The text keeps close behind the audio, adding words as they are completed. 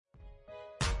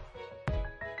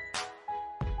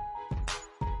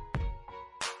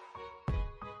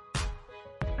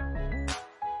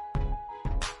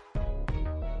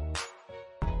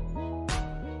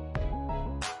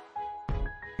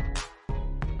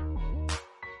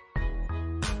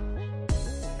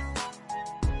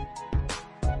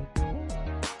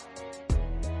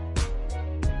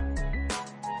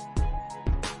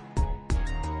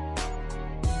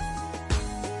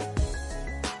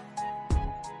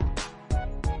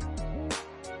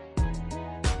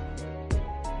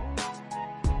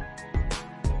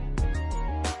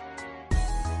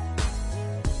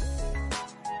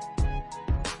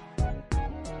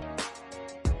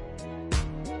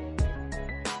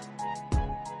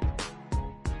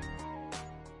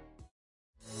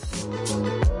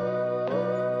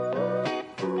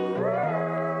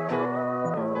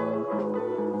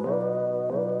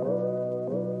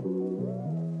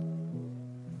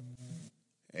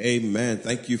Amen.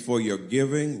 Thank you for your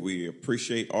giving. We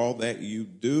appreciate all that you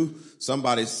do.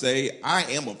 Somebody say, I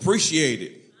am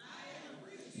appreciated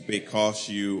because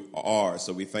you are.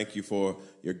 So we thank you for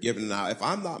your giving. Now, if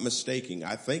I'm not mistaken,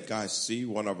 I think I see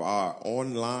one of our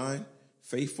online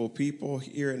faithful people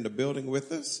here in the building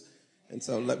with us. And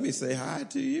so let me say hi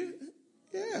to you.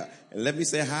 Yeah. And let me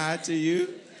say hi to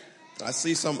you. I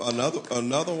see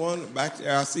another one back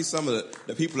there. I see some of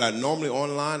the people that are normally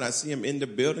online. I see them in the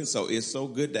building. So it's so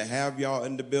good to have y'all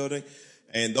in the building.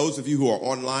 And those of you who are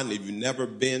online, if you've never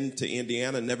been to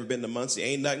Indiana, never been to Muncie,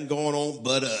 ain't nothing going on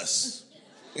but us.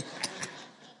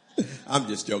 I'm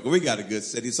just joking. We got a good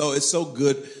city. So it's so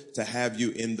good to have you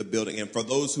in the building. And for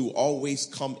those who always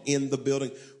come in the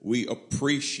building, we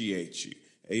appreciate you.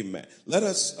 Amen. Let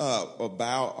us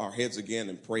bow our heads again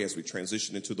and pray as we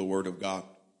transition into the Word of God.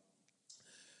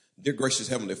 Dear gracious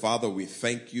Heavenly Father, we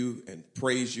thank you and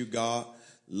praise you, God.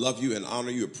 Love you and honor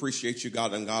you, appreciate you,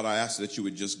 God. And God, I ask that you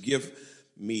would just give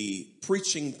me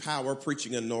preaching power,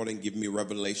 preaching anointing, give me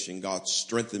revelation. God,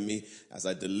 strengthen me as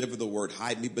I deliver the word.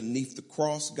 Hide me beneath the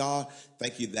cross, God.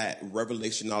 Thank you that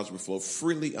revelation knowledge will flow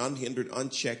freely, unhindered,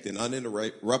 unchecked, and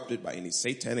uninterrupted by any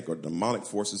satanic or demonic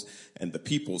forces. And the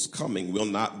people's coming will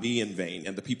not be in vain.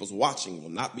 And the people's watching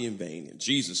will not be in vain. In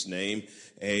Jesus' name,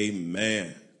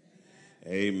 amen.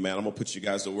 Amen. I'm going to put you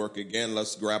guys to work again.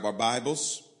 Let's grab our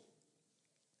Bibles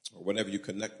or whatever you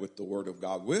connect with the Word of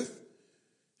God with.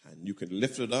 And you can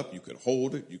lift it up. You can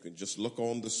hold it. You can just look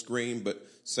on the screen, but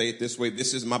say it this way.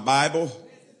 This is my Bible.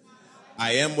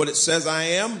 I am what it says I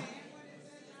am.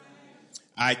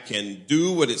 I can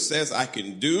do what it says I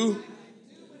can do.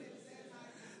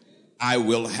 I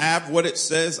will have what it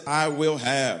says I will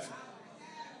have.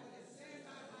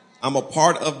 I'm a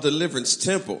part of Deliverance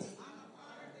Temple,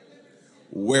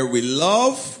 where we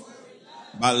love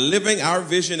by living our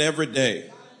vision every day.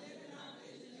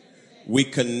 We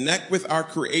connect with our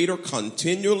Creator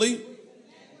continually.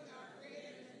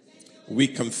 We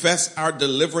confess our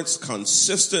deliverance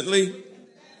consistently.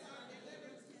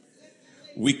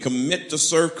 We commit to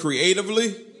serve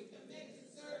creatively.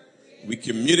 We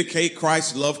communicate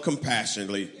Christ's love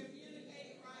compassionately.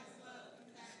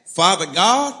 Father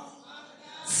God,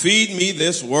 feed me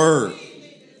this word.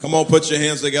 Come on, put your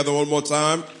hands together one more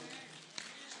time.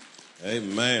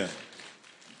 Amen.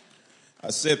 I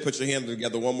said put your hands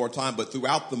together one more time, but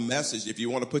throughout the message, if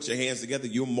you want to put your hands together,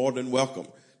 you're more than welcome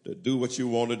to do what you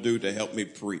want to do to help me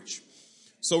preach.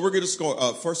 So we're going to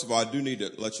go. First of all, I do need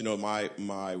to let you know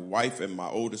my wife and my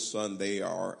oldest son, they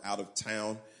are out of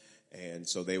town, and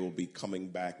so they will be coming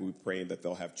back. We're praying that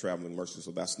they'll have traveling mercy, so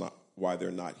that's not why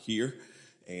they're not here.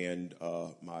 And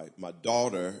my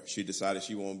daughter, she decided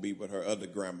she won't be with her other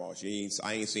grandma.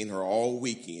 I ain't seen her all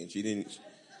weekend. She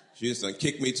just done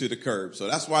kicked me to the curb. So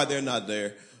that's why they're not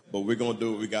there. But we're gonna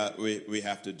do what we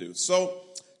have to do. So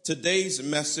today's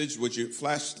message, would you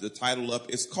flash the title up?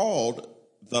 It's called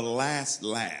The Last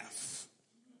Laugh.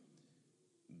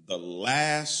 The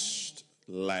Last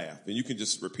Laugh. And you can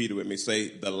just repeat it with me. Say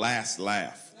the last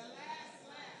laugh. The last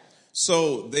laugh.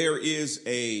 So there is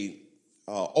a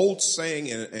old saying,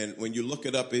 and when you look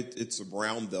it up, it's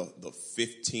around the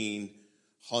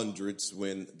 1500s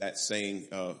when that saying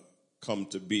come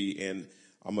to be. And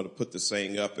I'm going to put the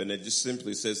saying up, and it just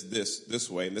simply says this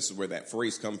way, and this is where that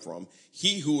phrase come from.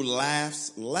 He who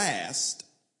laughs last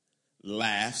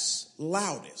laughs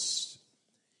loudest.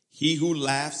 He who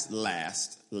laughs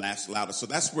last laughs loudest. So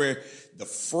that's where the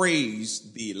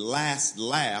phrase, the last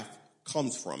laugh,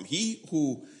 comes from. He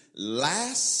who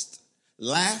laughs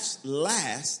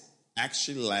last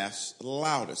actually laughs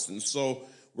loudest. And so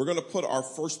we're going to put our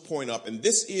first point up, and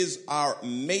this is our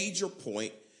major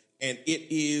point, and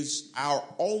it is our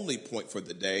only point for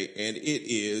the day, and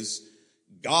it is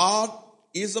God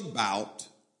is about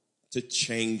to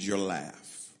change your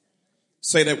laugh.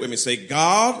 Say that with me. Say,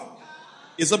 God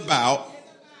is about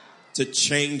to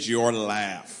change your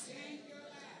laugh.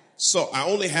 So I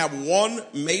only have one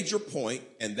major point,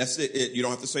 and that's it. You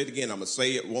don't have to say it again. I'm going to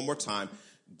say it one more time.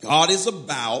 God is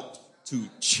about to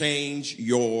change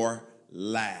your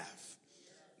laugh.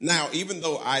 Now, even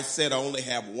though I said I only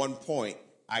have one point,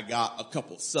 I got a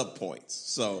couple sub-points.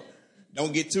 So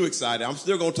don't get too excited. I'm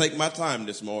still going to take my time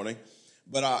this morning.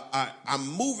 But I'm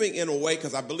moving in a way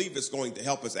because I believe it's going to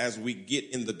help us as we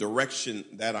get in the direction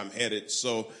that I'm headed.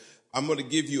 So I'm going to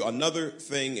give you another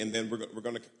thing, and then we're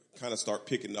going to kind of start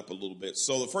picking up a little bit.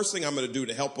 So the first thing I'm going to do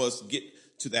to help us get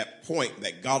to that point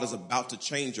that God is about to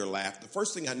change your laugh, the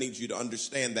first thing I need you to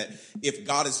understand that if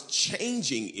God is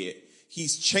changing it,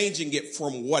 he's changing it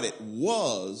from what it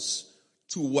was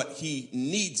to what he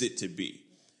needs it to be.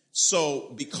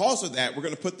 So because of that, we're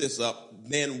going to put this up.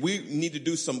 Then we need to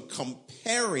do some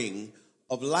comparing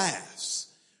of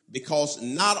laughs, because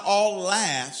not all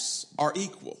laughs are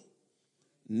equal.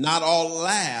 Not all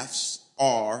laughs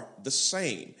are the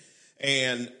same.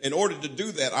 And in order to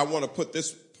do that, I want to put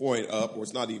this point up, or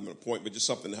it's not even a point, but just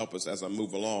something to help us as I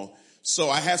move along. So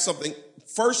I have something,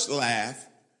 first laugh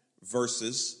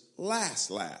versus last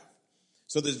laugh.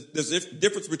 So there's a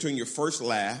difference between your first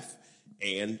laugh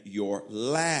and your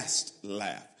last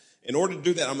laugh. In order to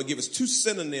do that, I'm going to give us two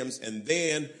synonyms, and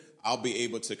then I'll be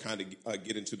able to kind of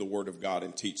get into the Word of God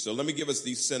and teach. So let me give us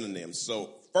these synonyms. So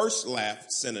first laugh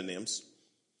synonyms: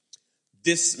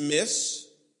 dismiss,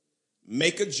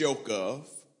 make a joke of,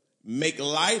 make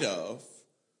light of,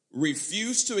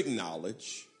 refuse to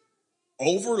acknowledge,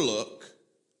 overlook,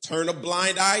 turn a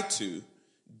blind eye to,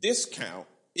 discount,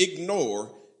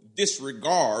 ignore,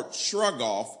 disregard, shrug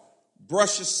off,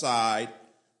 brush aside,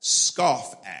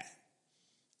 scoff at.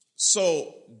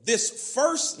 So this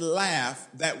first laugh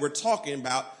that we're talking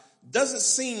about doesn't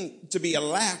seem to be a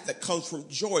laugh that comes from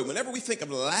joy. Whenever we think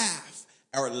of laugh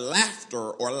or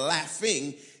laughter or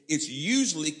laughing, it's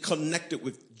usually connected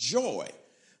with joy.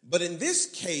 But in this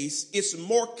case, it's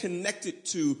more connected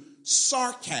to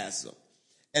sarcasm.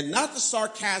 And not the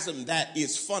sarcasm that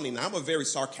is funny. Now, I'm a very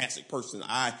sarcastic person.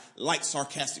 I like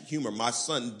sarcastic humor. My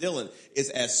son, Dylan, is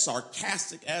as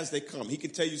sarcastic as they come. He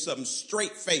can tell you something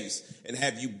straight face and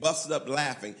have you busted up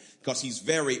laughing because he's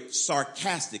very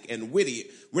sarcastic and witty.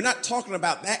 We're not talking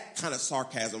about that kind of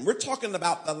sarcasm. We're talking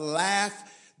about the laugh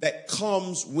that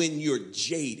comes when you're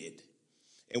jaded.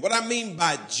 And what I mean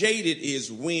by jaded is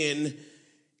when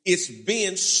it's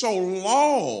been so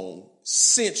long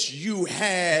since you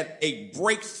had a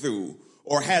breakthrough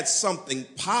or had something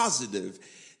positive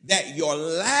that your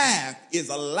laugh is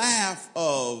a laugh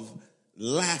of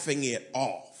laughing it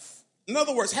off. In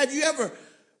other words, have you ever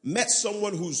met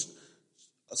someone whose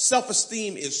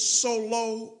self-esteem is so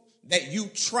low that you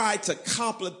try to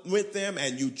compliment them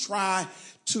and you try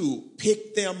to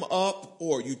pick them up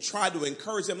or you try to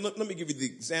encourage them? Let me give you the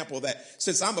example that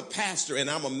since I'm a pastor and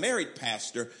I'm a married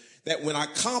pastor, that when I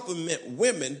compliment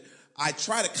women, I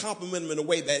try to compliment them in a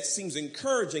way that seems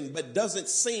encouraging, but doesn't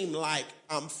seem like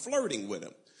I'm flirting with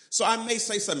them. So I may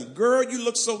say something, girl, you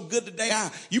look so good today.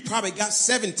 You probably got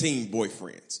 17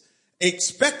 boyfriends,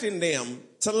 expecting them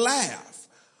to laugh.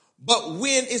 But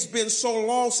when it's been so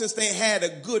long since they had a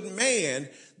good man,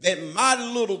 that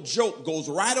my little joke goes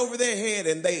right over their head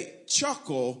and they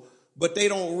chuckle, but they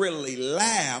don't really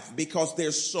laugh because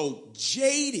they're so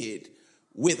jaded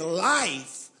with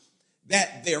life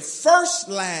that their first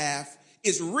laugh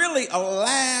is really a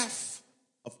laugh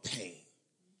of pain.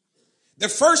 Their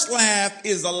first laugh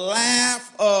is a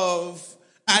laugh of,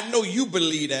 I know you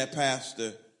believe that,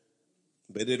 Pastor,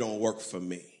 but it don't work for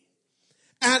me.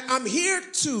 And I'm here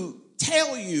to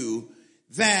tell you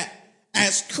that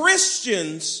as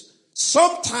Christians,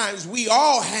 sometimes we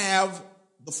all have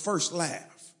the first laugh.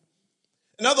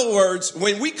 In other words,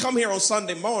 when we come here on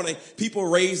Sunday morning, people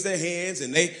raise their hands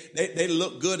and they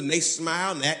look good and they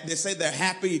smile and they say they're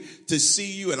happy to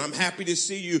see you and I'm happy to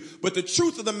see you. But the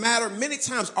truth of the matter, many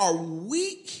times our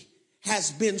week has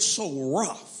been so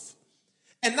rough.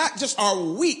 And not just our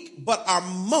week, but our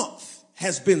month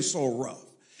has been so rough.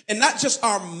 And not just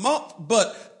our month,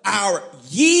 but our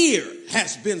year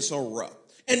has been so rough.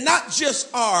 And not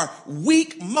just our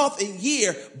week, month, and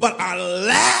year, but our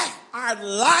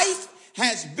life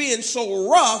has been so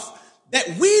rough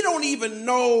that we don't even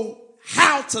know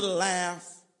how to laugh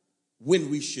when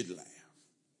we should laugh.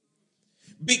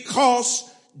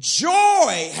 Because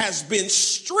joy has been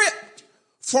stripped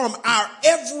from our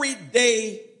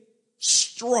everyday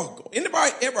struggle.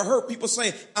 Anybody ever heard people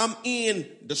say, I'm in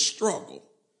the struggle?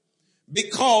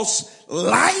 Because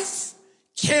life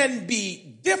can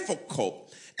be difficult.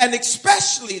 And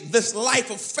especially this life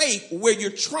of faith where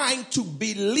you're trying to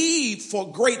believe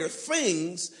for greater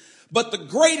things, but the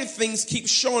greater things keep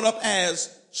showing up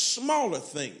as smaller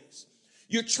things.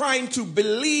 You're trying to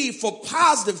believe for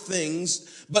positive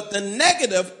things, but the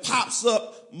negative pops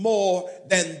up more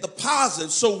than the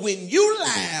positive. So when you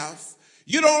laugh,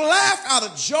 you don't laugh out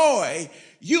of joy.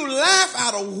 You laugh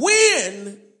out of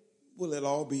when will it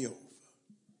all be over?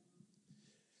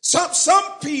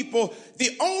 Some people,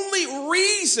 the only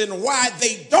reason why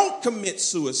they don't commit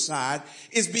suicide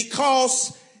is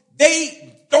because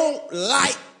they don't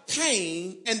like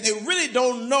pain and they really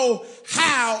don't know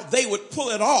how they would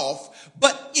pull it off.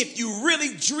 But if you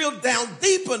really drill down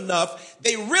deep enough,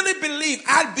 they really believe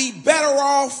I'd be better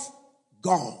off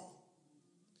gone.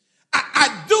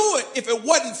 I'd do it if it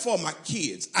wasn't for my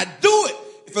kids. I'd do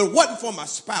it if it wasn't for my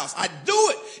spouse. I'd do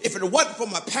it if it wasn't for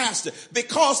my pastor,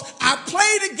 because I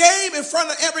play the game in front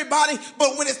of everybody,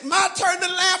 but when it's my turn to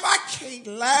laugh, I can't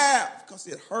laugh because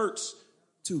it hurts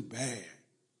too bad.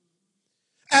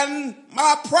 And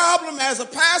my problem as a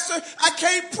pastor, I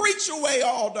can't preach away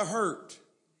all the hurt.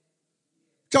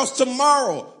 Because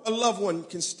tomorrow, a loved one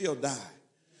can still die.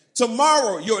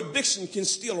 Tomorrow, your addiction can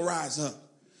still rise up.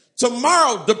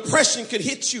 Tomorrow, depression could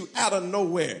hit you out of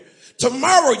nowhere.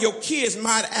 Tomorrow, your kids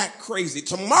might act crazy.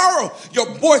 Tomorrow,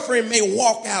 your boyfriend may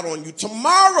walk out on you.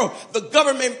 Tomorrow, the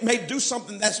government may do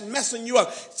something that's messing you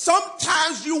up.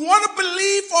 Sometimes you want to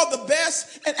believe for the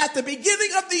best, and at the beginning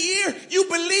of the year, you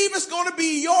believe it's going to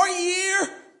be your year.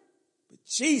 But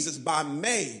Jesus, by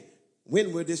May,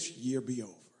 when will this year be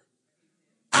over?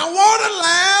 I want to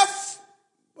laugh,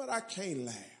 but I can't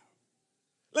laugh.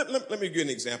 Let me give you an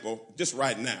example just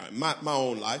right now in my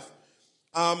own life.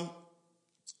 I'm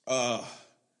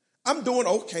doing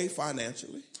okay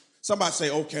financially. Somebody say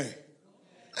okay.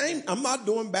 I'm not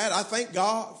doing bad. I thank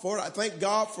God for it. I thank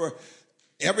God for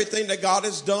everything that God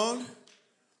has done.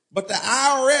 But the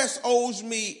IRS owes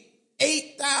me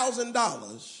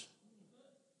 $8,000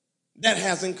 that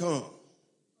hasn't come.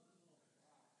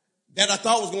 That I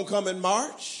thought was going to come in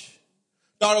March.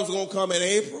 Thought it was going to come in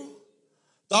April.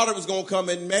 Thought it was going to come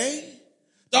in May.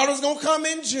 Thought it was going to come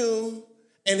in June.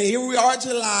 And here we are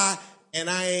July, and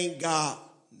I ain't got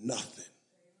nothing.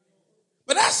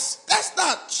 But that's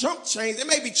not chump change. It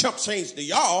may be chump change to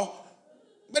y'all,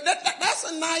 but that's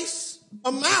a nice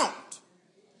amount.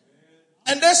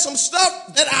 And there's some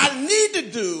stuff that I need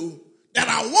to do, that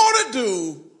I want to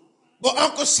do, but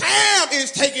Uncle Sam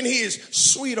is taking his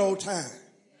sweet old time.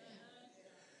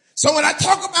 So when I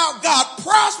talk about God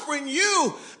prospering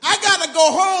you, I got to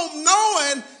go home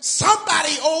knowing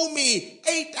somebody owed me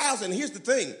 $8,000. Here's the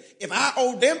thing. If I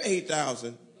owed them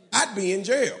 $8,000, I'd be in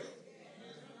jail.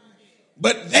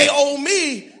 But they owe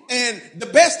me, and the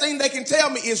best thing they can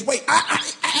tell me is, wait,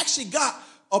 I actually got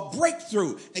a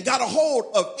breakthrough and got a hold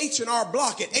of H&R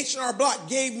Block. And H&R Block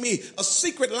gave me a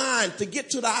secret line to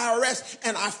get to the IRS.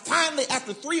 And I finally,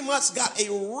 after 3 months, got a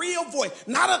real voice.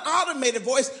 Not an automated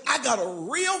voice. I got a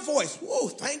real voice. Whoa,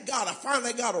 thank God I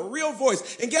finally got a real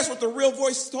voice. And guess what the real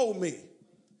voice told me?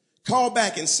 Call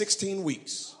back in 16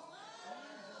 weeks.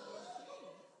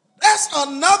 That's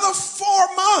another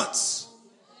 4 months.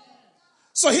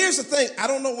 So here's the thing. I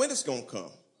don't know when it's going to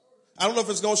come. I don't know if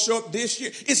it's going to show up this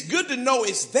year. It's good to know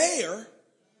it's there,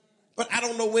 but I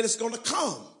don't know when it's going to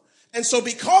come. And so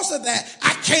because of that,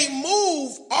 I can't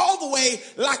move all the way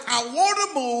like I want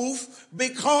to move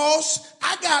because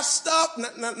I got stuff.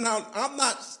 Now, I'm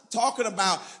not talking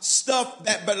about stuff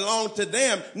that belonged to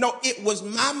them. No, it was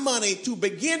my money to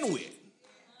begin with.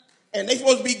 And they're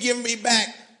supposed to be giving me back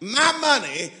my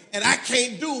money, and I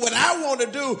can't do what I want to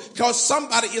do because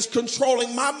somebody is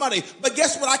controlling my money. But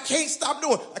guess what I can't stop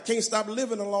doing? I can't stop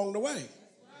living along the way.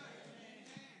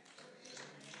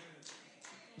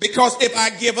 Because if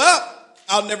I give up,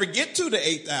 I'll never get to the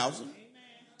 8,000.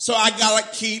 So I got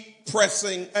to keep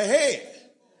pressing ahead.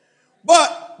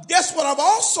 But guess what I've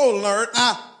also learned?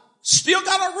 I still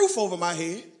got a roof over my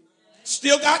head.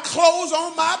 Still got clothes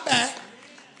on my back.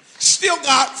 Still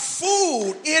got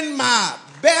food in my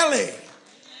belly.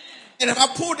 And if I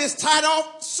pull this tight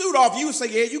suit off, you would say,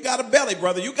 yeah, you got a belly,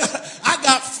 brother. I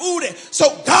got food. So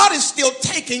God is still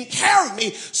taking care of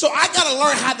me. So I got to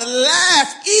learn how to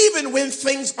laugh even when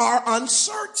things are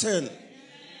uncertain.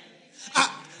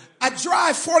 I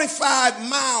drive 45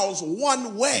 miles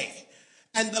one way.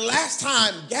 And the last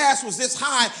time gas was this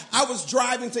high, I was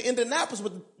driving to Indianapolis.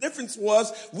 But the difference was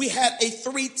we had a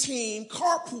 3-team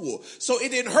carpool. So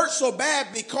it didn't hurt so bad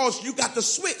because you got to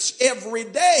switch every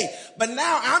day. But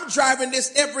now I'm driving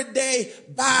this every day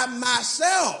by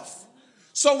myself.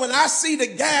 So when I see the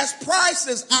gas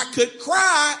prices, I could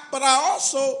cry, but I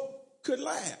also could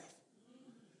laugh.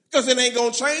 Because it ain't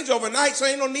going to change overnight, so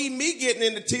ain't no need me getting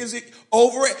into tizzy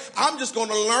over it. I'm just going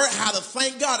to learn how to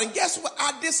thank God. And guess what?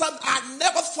 I did something I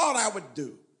never thought I would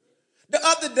do. The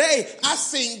other day, I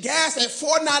seen gas at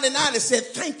 $4.99 and said,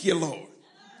 thank you, Lord.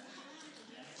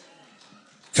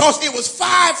 Because it was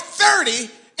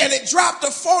 $5.30 and it dropped to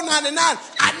 $4.99.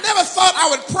 I never thought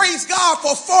I would praise God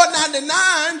for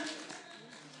 $4.99.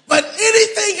 But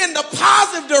anything in the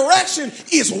positive direction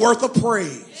is worth a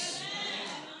praise.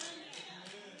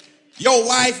 Your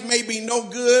wife may be no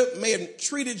good, may have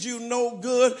treated you no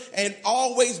good, and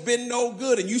always been no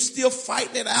good, and you still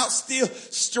fighting it out, still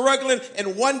struggling,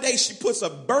 and one day she puts a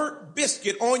burnt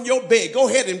biscuit on your bed. Go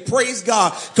ahead and praise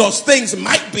God, because things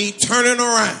might be turning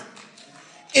around.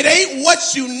 It ain't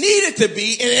what you need it to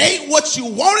be, and it ain't what you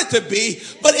want it to be,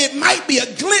 but it might be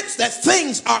a glimpse that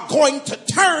things are going to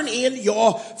turn in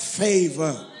your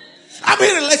favor. I'm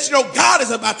here to let you know God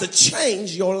is about to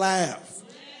change your laugh.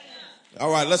 All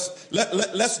right,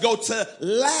 let's go to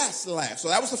last laugh. So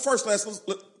that was the first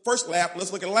laugh.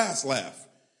 Let's look at last laugh.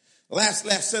 Last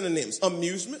laugh synonyms: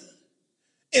 amusement,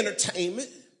 entertainment,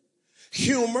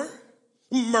 humor,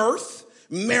 mirth,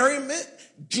 merriment,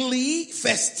 glee,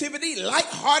 festivity,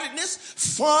 lightheartedness,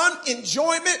 fun,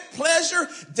 enjoyment, pleasure,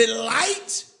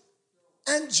 delight,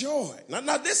 and joy.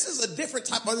 Now this is a different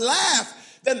type of laugh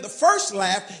than the first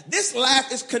laugh. This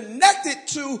laugh is connected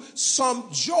to some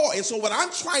joy. And so what I'm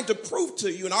trying to prove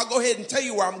to you, and I'll go ahead and tell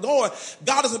you where I'm going,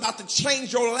 God is about to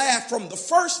change your laugh from the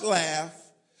first laugh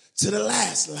to the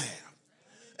last laugh.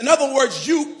 In other words,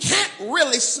 you can't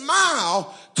really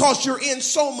smile because you're in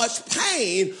so much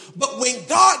pain, but when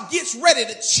God gets ready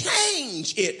to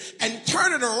change it and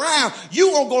turn it around, you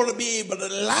are going to be able to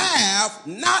laugh,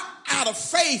 not out of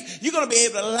faith, you're going to be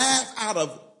able to laugh out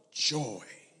of joy.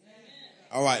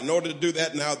 All right, in order to do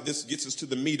that, now this gets us to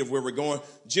the meat of where we're going.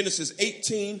 Genesis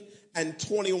 18 and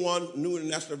 21, New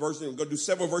International Version. We're going to do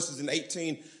several verses in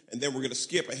 18, and then we're going to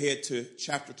skip ahead to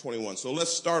chapter 21. So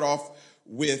let's start off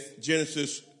with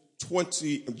Genesis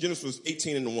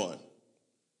 18 and 1.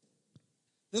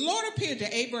 The Lord appeared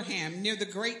to Abraham near the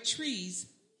great trees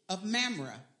of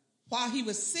Mamre while he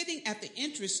was sitting at the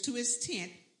entrance to his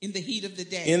tent in the heat of the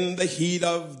day. In the heat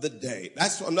of the day.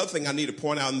 That's another thing I need to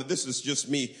point out, and this is just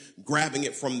me grabbing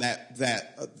it from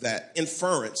that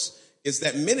inference, is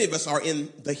that many of us are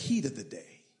in the heat of the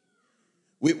day.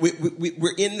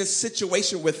 We're in this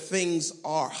situation where things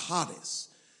are hottest.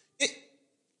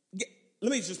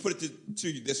 Let me just put it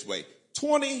to you this way.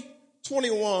 20,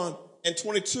 21, and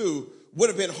 22 would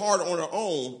have been hard on our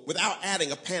own without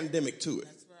adding a pandemic to it.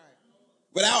 That's right.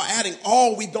 Without adding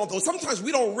all we've gone through. Sometimes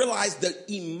we don't realize the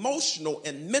emotional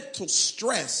and mental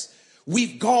stress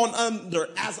we've gone under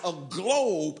as a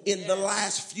globe in the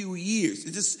last few years.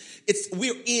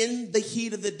 We're in the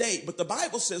heat of the day. But the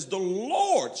Bible says the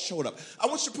Lord showed up. I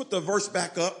want you to put the verse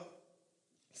back up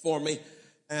for me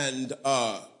and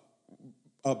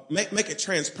make it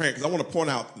transparent, because I want to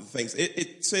point out the things.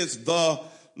 It says the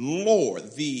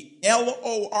Lord, the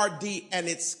Lord, and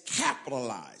it's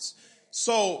capitalized.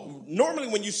 So normally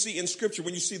when you see in scripture,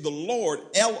 when you see the Lord,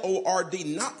 Lord,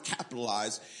 not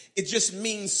capitalized, it just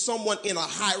means someone in a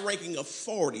high ranking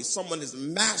authority. Someone is a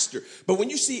master. But when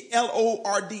you see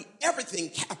Lord, everything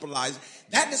capitalized,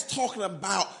 that is talking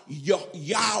about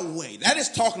Yahweh. That is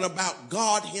talking about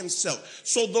God himself.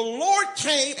 So the Lord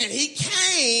came, and he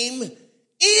came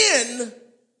in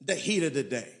the heat of the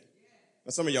day.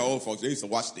 Now, some of y'all old folks, they used to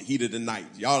watch The Heat of the Night.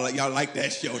 Y'all like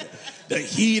that show, The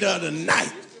Heat of the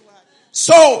Night.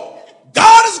 So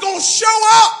God is going to show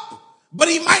up, but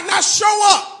he might not show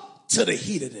up to the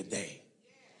heat of the day,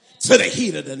 to the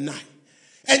heat of the night.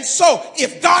 And so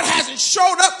if God hasn't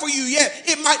showed up for you yet,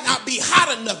 it might not be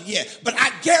hot enough yet. But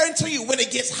I guarantee you, when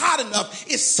it gets hot enough,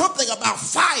 it's something about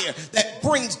fire that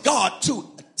brings God to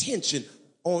attention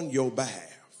on your behalf.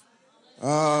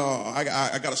 Oh, I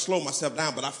got to slow myself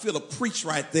down, but I feel a preach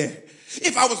right there.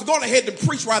 If I was going ahead and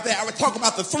preach right there, I would talk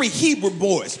about the 3 Hebrew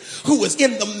boys who was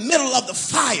in the middle of the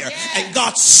fire, and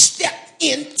God stepped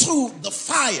into the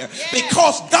fire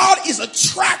because God is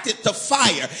attracted to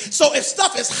fire. So if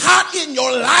stuff is hot in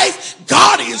your life,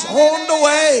 God is on the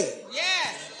way.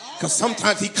 Because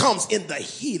sometimes he comes in the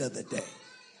heat of the day.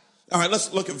 All right,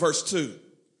 let's look at verse 2.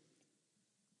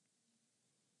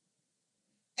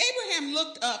 Abraham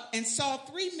looked up and saw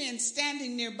 3 men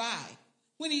standing nearby.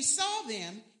 When he saw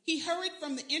them, he hurried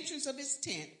from the entrance of his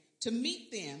tent to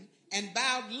meet them and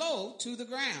bowed low to the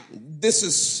ground. This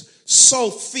is so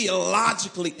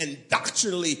theologically and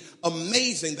doctrinally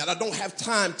amazing that I don't have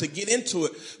time to get into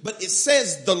it. But it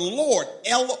says the Lord,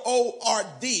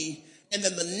 L-O-R-D, and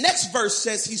then the next verse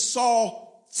says he saw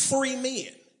 3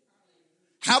 men.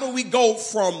 How do we go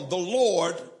from the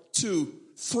Lord to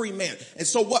 3 men? And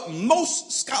so what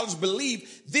most scholars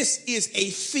believe, this is a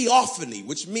theophany,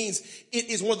 which means it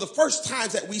is one of the first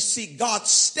times that we see God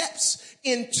steps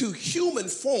into human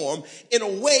form in a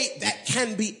way that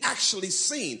can be actually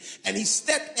seen. And he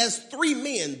stepped as 3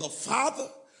 men, the Father,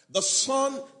 the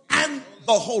Son, and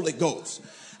the Holy Ghost.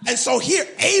 And so here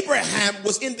Abraham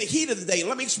was in the heat of the day.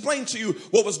 Let me explain to you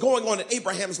what was going on in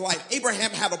Abraham's life. Abraham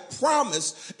had a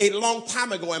promise a long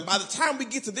time ago. And by the time we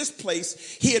get to this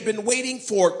place, he had been waiting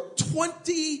for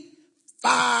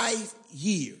 25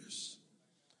 years.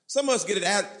 Some of us get an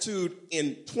attitude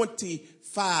in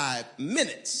 25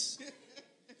 minutes.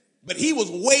 But he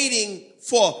was waiting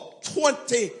for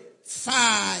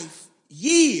 25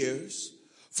 years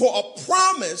for a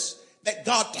promise that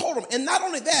God told him. And not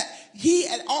only that, he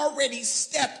had already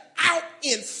stepped out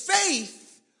in faith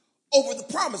over the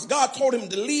promise. God told him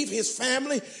to leave his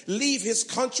family, leave his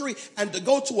country, and to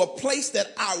go to a place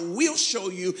that I will show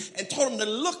you, and told him to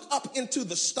look up into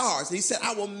the stars. And he said,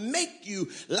 I will make you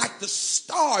like the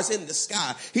stars in the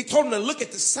sky. He told him to look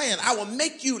at the sand. I will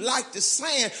make you like the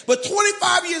sand. But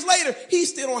 25 years later, he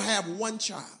still don't have one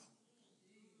child.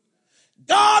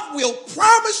 God will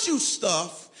promise you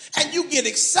stuff, and you get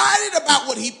excited about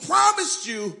what he promised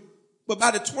you, but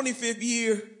by the 25th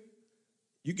year,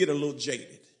 you get a little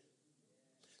jaded.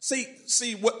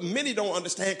 See what many don't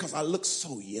understand, because I look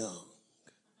so young.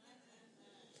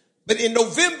 But in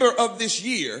November of this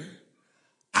year,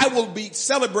 I will be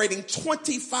celebrating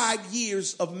 25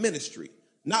 years of ministry.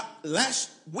 Not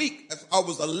last week, I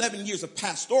was 11 years of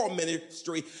pastoral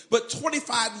ministry, but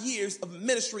 25 years of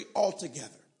ministry altogether.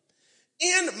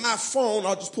 In my phone,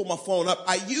 I'll just pull my phone up.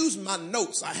 I use my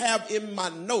notes. I have in my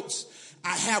notes,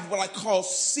 I have what I call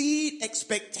seed,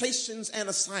 expectations, and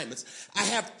assignments. I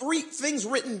have 3 things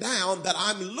written down that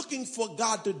I'm looking for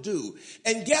God to do.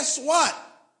 And guess what?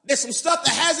 There's some stuff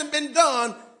that hasn't been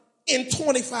done in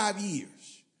 25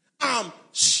 years. I'm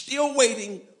still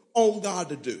waiting on God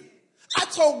to do. I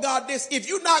told God this: if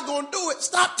you're not going to do it,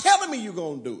 stop telling me you're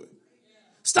going to do it.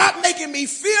 Stop making me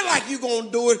feel like you're going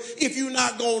to do it if you're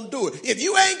not going to do it. If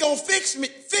you ain't going to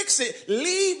fix it,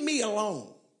 leave me alone.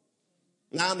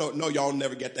 Now, I know y'all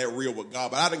never get that real with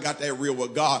God, but I done got that real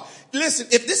with God. Listen,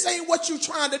 if this ain't what you're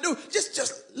trying to do,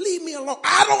 just leave me alone.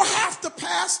 I don't have to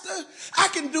pastor. I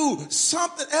can do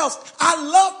something else. I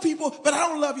love people, but I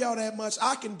don't love y'all that much.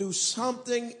 I can do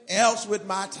something else with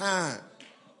my time.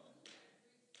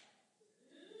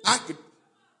 I could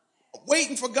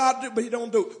waiting for God to do, but he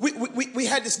don't do it. We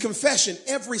had this confession,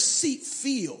 every seat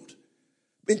filled.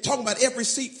 Been talking about every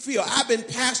seat filled. I've been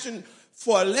pastoring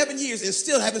for 11 years and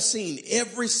still haven't seen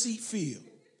every seat filled.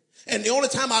 And the only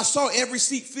time I saw every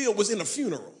seat filled was in a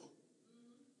funeral.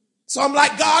 So I'm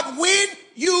like, God, when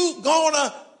you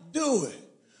gonna do it?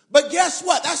 But guess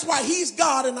what? That's why he's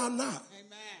God and I'm not.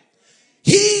 Amen.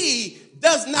 He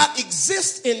does not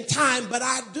exist in time, but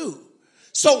I do.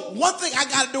 So one thing I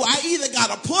got to do, I either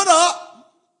got to put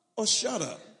up or shut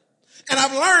up. And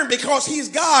I've learned, because he's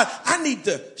God, I need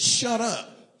to shut up.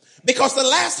 Because the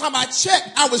last time I checked,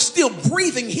 I was still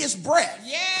breathing his breath.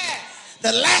 Yeah.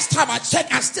 The last time I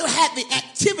checked, I still had the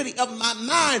activity of my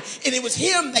mind, and it was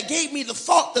him that gave me the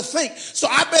thought to think. So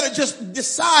I better just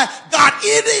decide, God,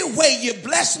 any way you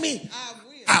bless me,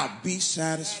 I'll be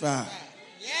satisfied.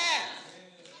 Yeah.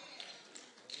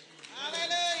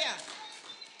 Hallelujah.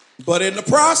 But in the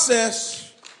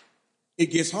process, it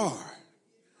gets hard.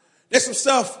 There's some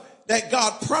stuff that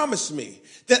God promised me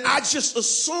that I just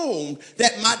assumed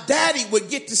that my daddy would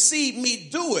get to see me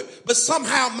do it. But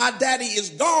somehow my daddy is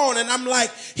gone, and I'm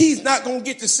like, he's not going to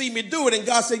get to see me do it. And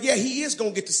God said, yeah, he is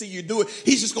going to get to see you do it.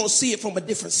 He's just going to see it from a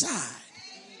different side.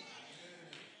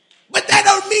 But that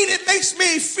don't mean it makes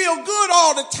me feel good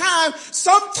all the time.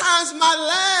 Sometimes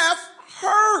my laugh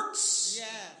hurts. Yeah.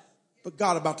 But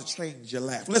God about to change your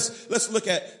laugh. Let's look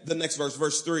at the next verse,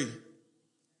 verse 3.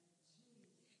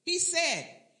 He said,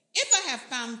 if I have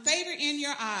found favor in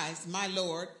your eyes, my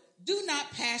Lord, do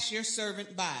not pass your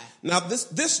servant by. Now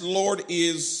this Lord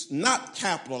is not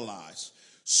capitalized.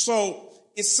 So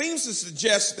it seems to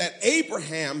suggest that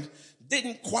Abraham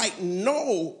didn't quite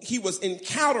know he was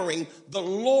encountering the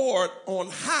Lord on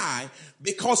high,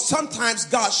 because sometimes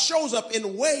God shows up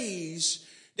in ways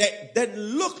that doesn't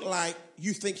look like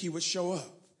you think he would show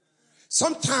up.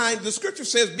 Sometimes the scripture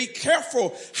says, be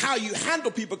careful how you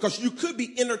handle people, because you could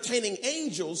be entertaining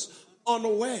angels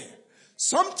unaware.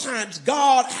 Sometimes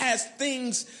God has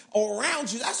things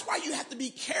around you. That's why you have to be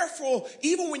careful.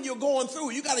 Even when you're going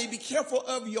through, you got to be careful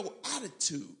of your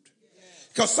attitude.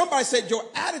 Because somebody said your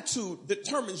attitude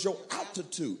determines your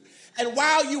altitude. And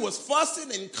while you was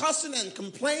fussing and cussing and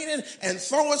complaining and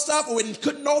throwing stuff, when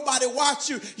couldn't nobody watch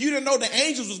you, you didn't know the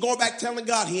angels was going back telling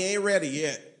God he ain't ready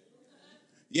yet.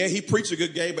 Yeah, he preached a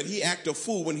good game, but he act a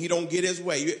fool when he don't get his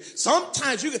way.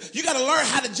 Sometimes you got to learn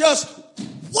how to just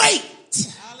wait.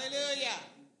 Hallelujah.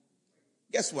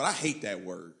 Guess what? I hate that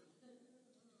word.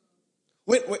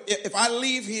 If I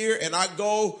leave here and I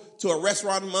go to a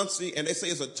restaurant in Muncie and they say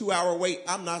it's a 2-hour wait,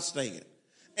 I'm not staying.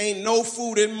 Ain't no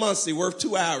food in Muncie worth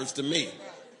 2 hours to me.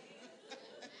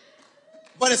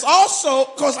 But it's also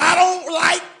because I don't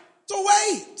like to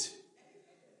wait.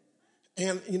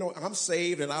 And, you know, I'm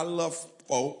saved and I love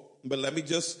folk, but let me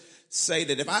just say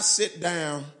that if I sit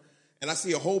down and I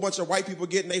see a whole bunch of white people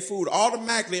getting their food,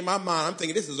 automatically in my mind, I'm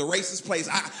thinking this is a racist place.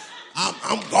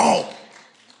 I'm gone.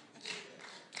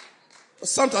 But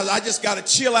sometimes I just got to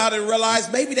chill out and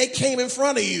realize maybe they came in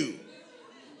front of you.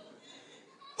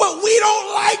 But we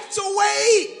don't like to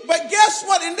wait. But guess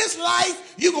what? In this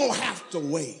life, you're going to have to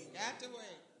wait. Got to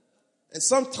wait. And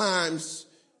sometimes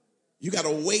you got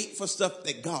to wait for stuff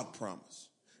that God promised.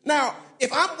 Now,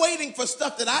 if I'm waiting for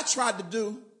stuff that I tried to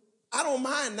do, I don't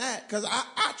mind that because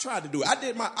I tried to do it. I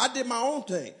did my own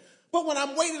thing. But when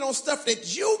I'm waiting on stuff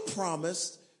that you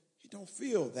promised, you don't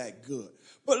feel that good.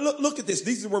 But look at this.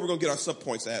 These are where we're going to get our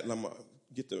subpoints at, and I'm going to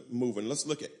get to moving. Let's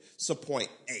look at subpoint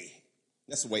A.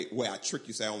 That's the way I trick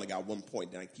you. Say I only got 1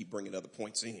 point, then I keep bringing other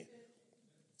points in.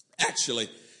 Actually,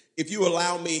 if you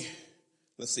allow me,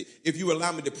 if you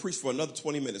allow me to preach for another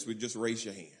 20 minutes, we just raise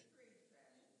your hand.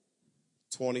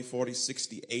 20, 40,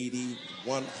 60, 80,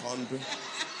 100.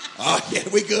 Oh, yeah,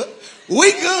 we good.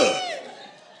 We good.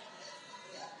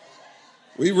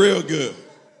 We real good.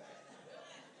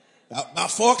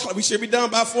 About 4 o'clock. We should be done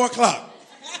by 4 o'clock.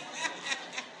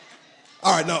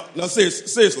 All right, no,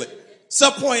 seriously.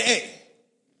 Subpoint A.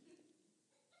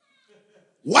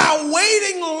 While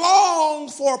waiting long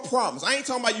for a promise. I ain't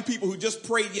talking about you people who just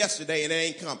prayed yesterday and it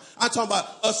ain't come. I'm talking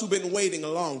about us who've been waiting a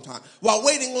long time. While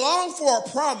waiting long for a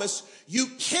promise, you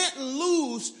can't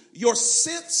lose your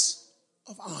sense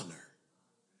of honor.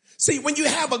 See, when you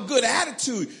have a good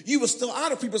attitude, you will still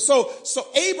honor people. So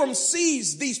Abram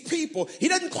sees these people. He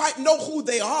doesn't quite know who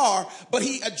they are, but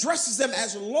he addresses them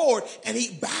as Lord, and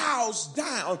he bows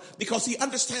down because he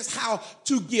understands how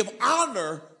to give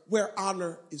honor where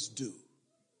honor is due.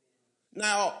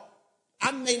 Now,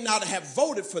 I may not have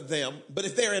voted for them, but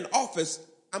if they're in office,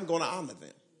 I'm going to honor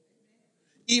them.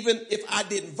 Even if I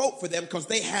didn't vote for them, because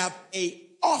they have an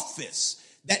office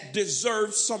that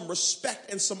deserves some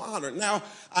respect and some honor. Now,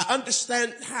 I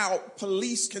understand how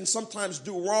police can sometimes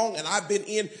do wrong, and I've been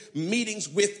in meetings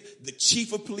with the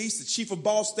chief of police, the chief of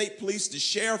Ball State Police, the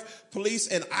sheriff police,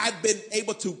 and I've been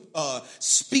able to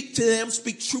speak to them,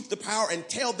 speak truth to power, and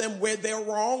tell them where they're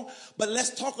wrong. But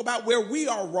let's talk about where we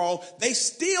are wrong. They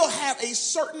still have a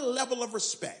certain level of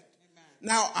respect.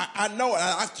 Now, I know,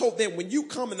 I've told them, when you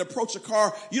come and approach a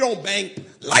car, you don't bang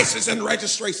license and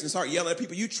registration and start yelling at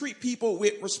people. You treat people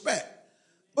with respect.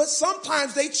 But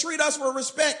sometimes they treat us with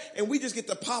respect, and we just get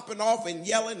to popping off and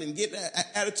yelling and getting an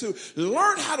attitude.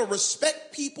 Learn how to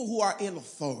respect people who are in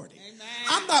authority. Amen.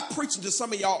 I'm not preaching to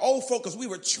some of y'all old folk because we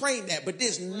were trained that, but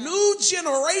this new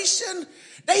generation,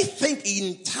 they think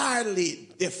entirely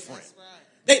different.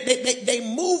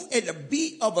 They move at the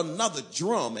beat of another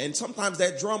drum, and sometimes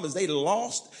that drum is they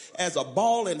lost as a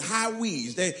ball in high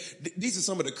weeds. These are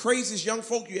some of the craziest young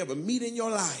folk you ever meet in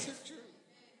your life.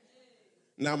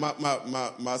 Now,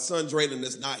 my son Drayden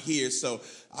is not here, so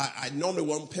I normally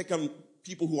won't pick on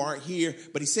people who aren't here,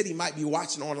 but he said he might be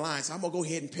watching online, so I'm going to go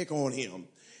ahead and pick on him.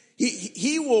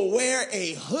 He will wear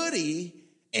a hoodie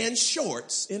and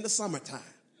shorts in the summertime.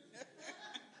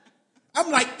 I'm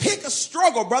like, pick a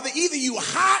struggle, brother. Either you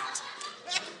hot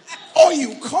or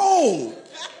you cold.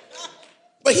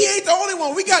 But he ain't the only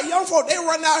one. We got young folk, they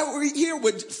run out here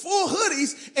with full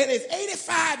hoodies, and it's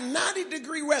 85, 90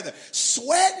 degree weather.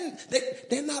 Sweating.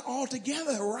 They're not all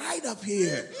together right up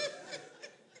here.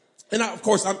 And of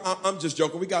course, I'm just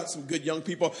joking. We got some good young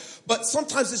people. But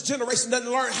sometimes this generation doesn't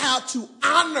learn how to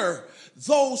honor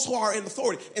those who are in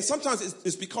authority. And sometimes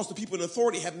it's because the people in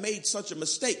authority have made such a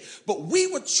mistake. But we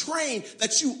were trained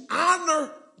that you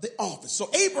honor the office. So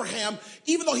Abraham,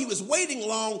 even though he was waiting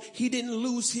long, he didn't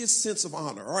lose his sense of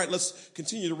honor. All right, let's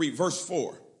continue to read verse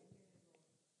 4.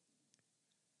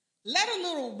 Let a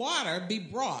little water be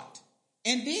brought,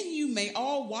 and then you may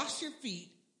all wash your feet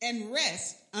and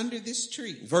rest under this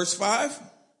tree. Verse 5.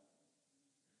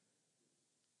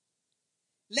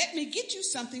 Let me get you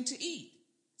something to eat,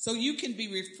 so you can be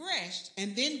refreshed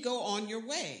and then go on your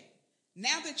way.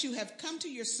 Now that you have come to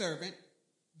your servant,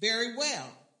 very well.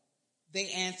 They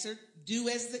answered, do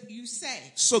as you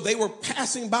say. So they were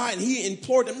passing by, and he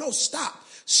implored them, no, stop.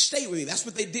 Stay with me. That's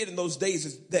what they did in those days,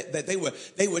 is that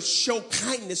they would show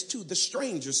kindness to the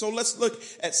stranger. So let's look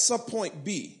at subpoint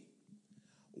B.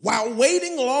 While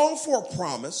waiting long for a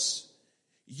promise,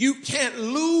 you can't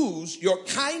lose your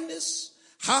kindness,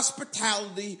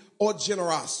 hospitality, or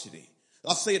generosity.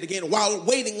 I'll say it again. While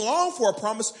waiting long for a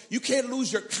promise, you can't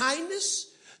lose your kindness,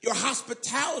 your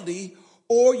hospitality,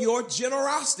 or your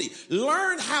generosity.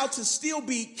 Learn how to still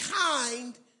be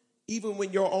kind even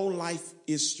when your own life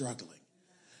is struggling.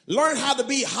 Learn how to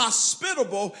be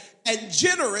hospitable and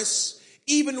generous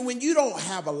even when you don't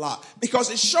have a lot, because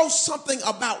it shows something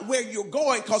about where you're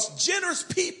going, because generous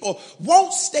people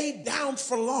won't stay down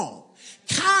for long.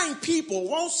 Kind people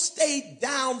won't stay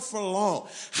down for long.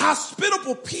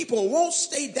 Hospitable people won't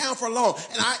stay down for long.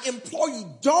 And I implore you,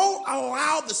 don't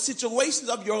allow the situations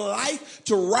of your life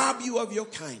to rob you of your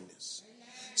kindness.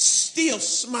 Still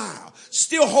smile.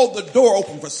 Still hold the door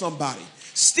open for somebody.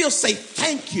 Still say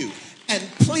thank you and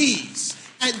please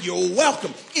and you're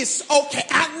welcome. It's okay.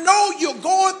 I know you're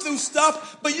going through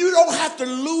stuff, but you don't have to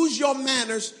lose your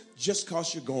manners just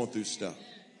because you're going through stuff.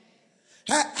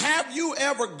 Have you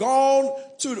ever gone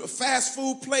to the fast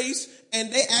food place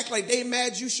and they act like they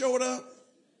mad you showed up?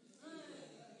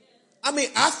 I mean,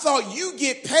 I thought you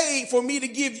get paid for me to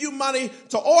give you money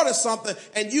to order something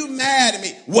and you mad at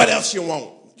me. What else you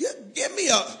want? Give me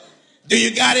do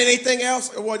you got anything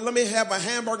else? Well, let me have a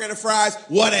hamburger and a fries.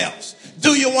 What else?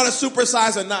 Do you want to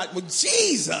supersize or not? Well,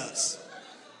 Jesus.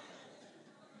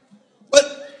 But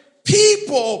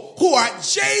people who are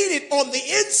jaded on the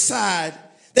inside,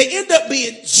 they end up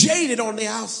being jaded on the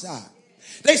outside.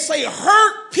 They say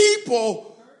hurt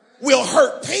people will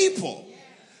hurt people.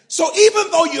 So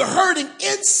even though you're hurting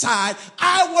inside,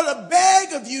 I want to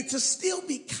beg of you to still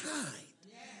be kind,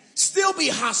 still be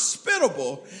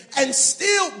hospitable, and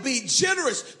still be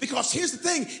generous. Because here's the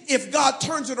thing, if God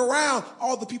turns it around,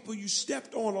 all the people you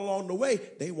stepped on along the way,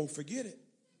 they won't forget it.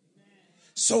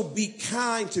 So be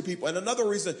kind to people. And another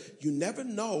reason, you never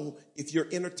know if you're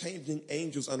entertaining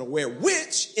angels unaware,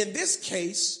 which in this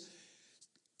case,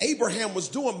 Abraham was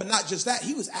doing, but not just that,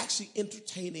 he was actually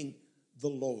entertaining the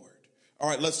Lord. All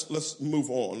right, let's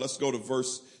move on. Let's go to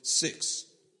verse 6.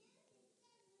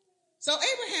 So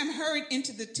Abraham hurried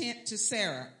into the tent to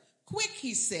Sarah. Quick,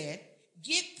 he said,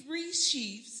 get 3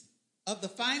 sheaves of the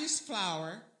finest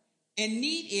flour and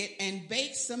knead it and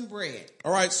bake some bread.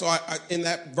 All right, so in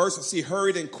that verse, I see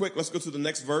hurried and quick. Let's go to the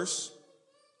next verse.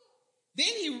 Then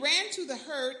he ran to the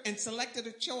herd and selected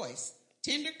a choice,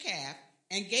 tender calf,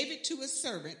 and gave it to his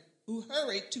servant, who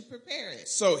hurried to prepare it.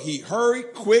 So he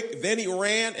hurried quick, then he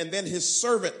ran, and then his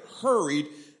servant hurried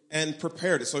and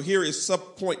prepared it. So here is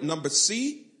subpoint number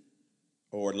C,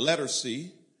 or letter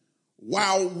C.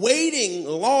 While waiting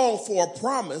long for a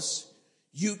promise,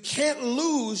 you can't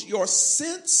lose your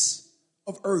sense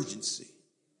of urgency.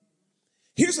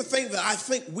 Here's the thing that I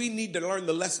think we need to learn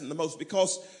the lesson the most,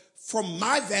 because from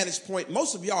my vantage point,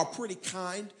 most of y'all are pretty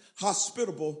kind,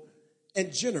 hospitable,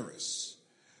 and generous.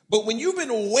 But when you've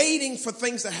been waiting for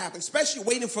things to happen, especially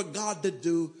waiting for God to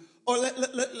do, or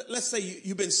let's say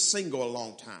you've been single a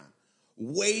long time,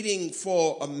 waiting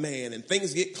for a man and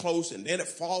things get close and then it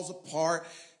falls apart,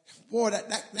 boy,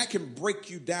 that can break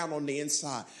you down on the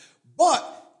inside. But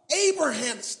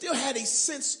Abraham still had a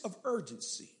sense of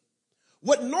urgency.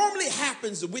 What normally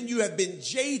happens when you have been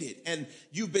jaded and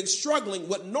you've been struggling,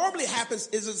 what normally happens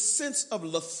is a sense of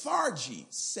lethargy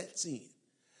sets in.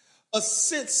 A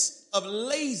sense of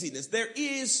laziness. There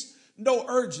is no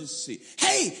urgency.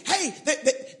 Hey,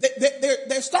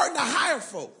 they're starting to hire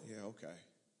folk. Yeah, okay.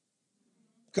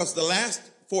 Because the last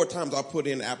 4 times I put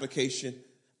in an application,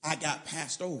 I got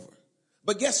passed over.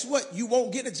 But guess what? You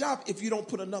won't get a job if you don't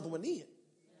put another one in.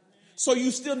 So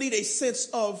you still need a sense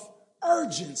of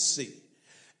urgency.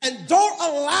 And don't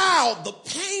allow the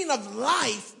pain of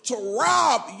life to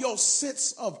rob your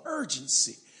sense of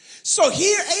urgency. So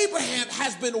here Abraham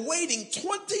has been waiting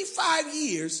 25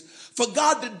 years for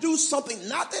God to do something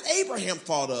not that Abraham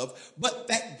thought of, but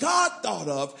that God thought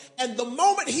of. And the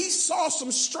moment he saw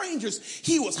some strangers,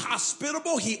 he was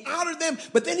hospitable, he honored them,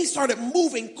 but then he started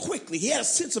moving quickly. He had a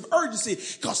sense of urgency,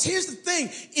 because here's the thing,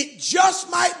 it just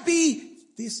might be,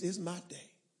 this is my day.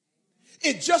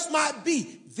 It just might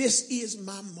be, this is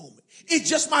my moment. It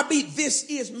just might be, this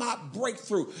is my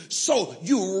breakthrough. So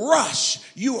you rush,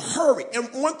 you hurry. And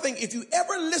one thing, if you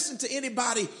ever listen to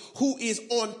anybody who is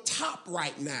on top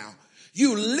right now,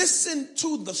 you listen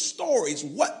to the stories,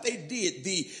 what they did,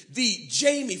 the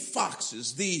Jamie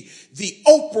Foxxes, the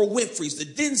Oprah Winfreys, the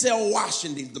Denzel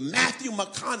Washingtons, the Matthew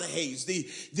McConaughey's,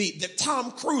 the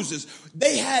Tom Cruises.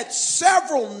 They had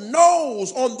several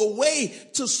no's on the way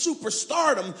to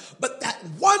superstardom, but that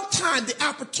one time the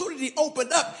opportunity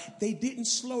opened up, they didn't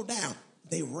slow down.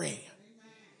 They ran.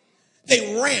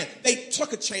 They ran. They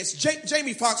took a chance.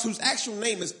 Jamie Foxx, whose actual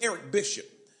name is Eric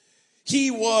Bishop,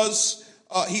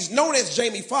 he's known as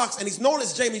Jamie Foxx, and he's known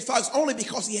as Jamie Foxx only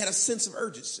because he had a sense of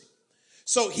urgency.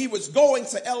 So he was going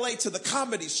to LA to the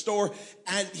Comedy Store,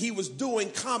 and he was doing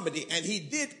comedy, and he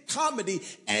did comedy,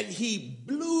 and he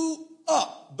blew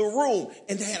up the room,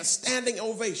 and they had a standing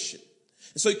ovation.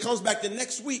 And so he comes back the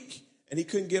next week, and he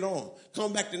couldn't get on.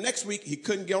 Come back the next week, he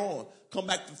couldn't get on. Come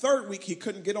back the third week, he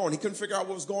couldn't get on. He couldn't figure out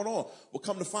what was going on. Well,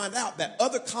 come to find out that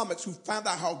other comics who found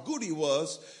out how good he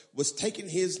was taking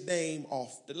his name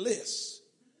off the list.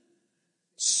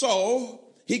 So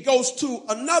he goes to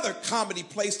another comedy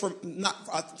place from,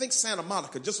 I think Santa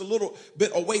Monica, just a little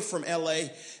bit away from LA.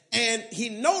 And he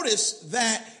noticed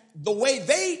that the way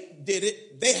they did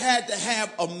it, they had to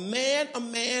have a man,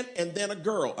 and then a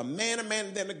girl. A man,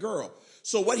 and then a girl.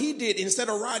 So what he did, instead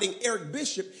of writing Eric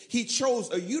Bishop, he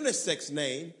chose a unisex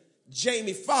name,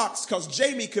 Jamie Foxx, because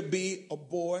Jamie could be a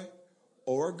boy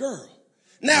or a girl.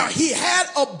 Now, he had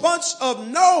a bunch of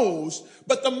no's,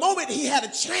 but the moment he had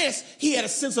a chance, he had a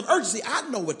sense of urgency. I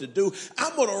know what to do.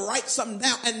 I'm going to write something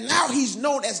down. And now he's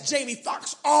known as Jamie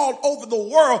Foxx all over the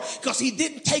world because he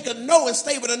didn't take a no and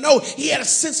stay with a no. He had a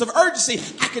sense of urgency.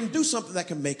 I can do something that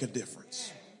can make a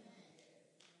difference.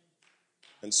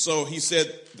 And so he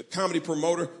said the comedy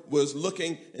promoter was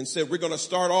looking and said, we're going to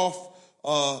start off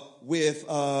with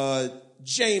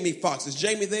Jamie Foxx. Is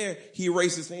Jamie there? He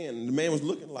raised his hand. And the man was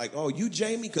looking like, oh, you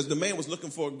Jamie? Because the man was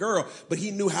looking for a girl, but he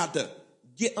knew how to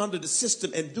get under the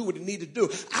system and do what he needed to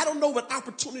do. I don't know what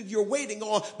opportunity you're waiting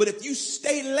on, but if you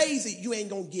stay lazy, you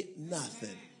ain't going to get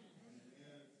nothing.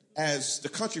 As the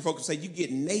country folks say, you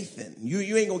get Nathan.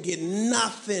 You ain't going to get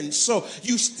nothing. So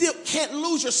you still can't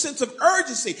lose your sense of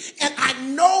urgency. And I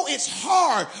know it's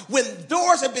hard when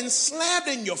doors have been slammed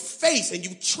in your face and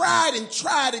you've tried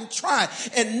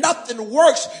and nothing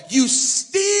works. You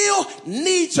still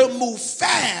need to move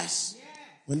fast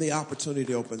when the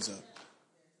opportunity opens up.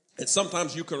 And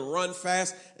sometimes you can run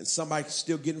fast and somebody can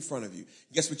still get in front of you.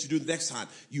 Guess what you do the next time?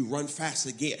 You run fast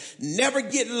again. Never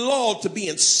get lulled to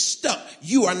being stuck.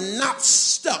 You are not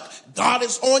stuck. God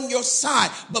is on your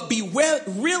side, but be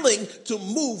willing to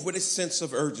move with a sense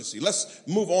of urgency. Let's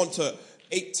move on to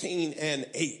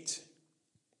 18:8.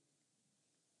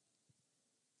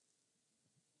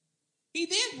 He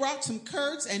then brought some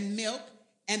curds and milk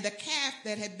and the calf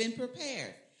that had been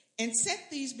prepared and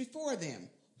set these before them.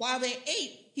 While they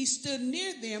ate, he stood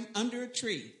near them under a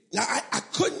tree. Now, I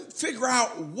couldn't figure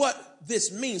out what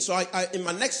this means. So I in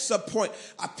my next sub point,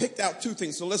 I picked out two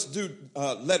things. So let's do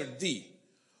letter D.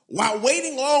 While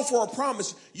waiting long for a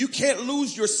promise, you can't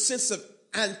lose your sense of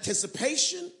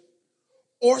anticipation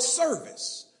or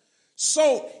service.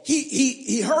 So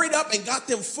he hurried up and got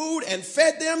them food and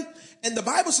fed them. And the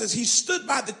Bible says he stood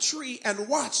by the tree and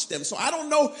watched them. So I don't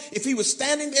know if he was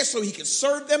standing there so he could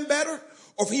serve them better,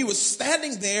 or if he was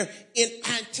standing there in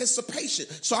anticipation.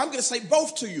 So I'm going to say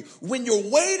both to you. When you're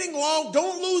waiting long,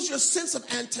 don't lose your sense of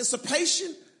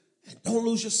anticipation and don't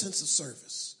lose your sense of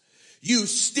service. You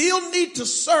still need to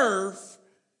serve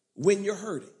when you're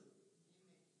hurting.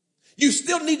 You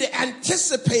still need to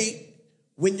anticipate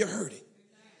when you're hurting.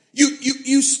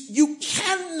 You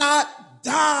cannot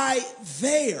die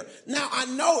there. Now, I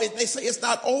know they say it's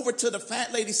not over till the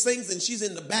fat lady sings and she's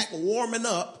in the back warming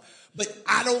up. But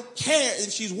I don't care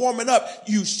if she's warming up.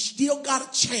 You still got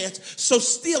a chance. So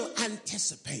still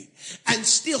anticipate and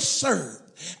still serve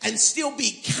and still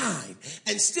be kind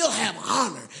and still have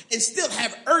honor and still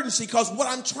have urgency. Because what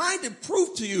I'm trying to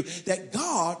prove to you that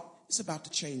God is about to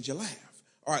change your life.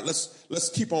 All right, let's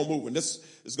keep on moving. This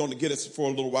is going to get us for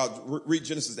a little while. Read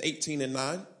Genesis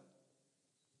 18:9.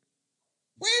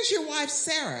 Where's your wife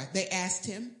Sarah? They asked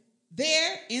him.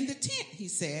 There in the tent, he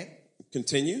said.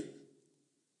 Continue.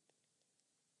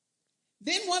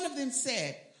 Then one of them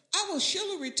said, I will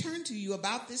surely return to you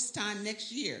about this time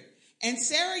next year, and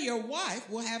Sarah, your wife,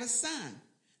 will have a son.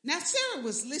 Now Sarah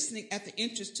was listening at the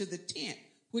entrance to the tent,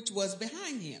 which was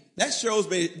behind him. That shows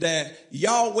me that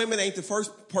y'all women ain't the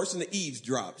first person to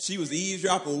eavesdrop. She was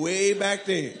eavesdropping way back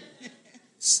then.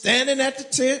 Standing at the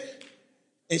tent,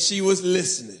 and she was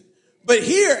listening. But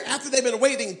here, after they've been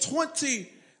waiting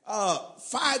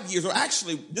 25 years, or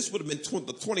actually this would have been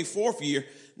the 24th year,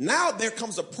 now there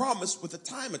comes a promise with a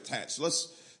time attached.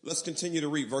 Let's continue to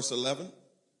read verse 11.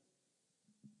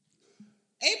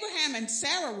 Abraham and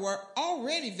Sarah were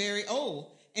already very old,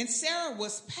 and Sarah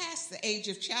was past the age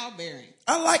of childbearing.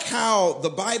 I like how the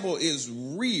Bible is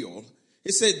real.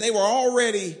 It said they were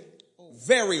already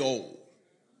very old.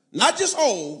 Not just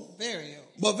old, very old,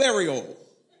 but very old.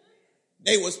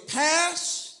 They was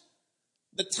past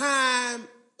the time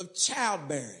of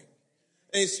childbearing.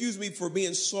 And excuse me for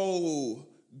being so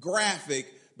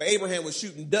graphic, but Abraham was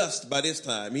shooting dust by this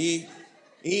time. He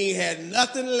ain't had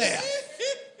nothing left.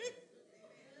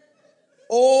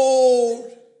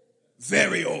 Old,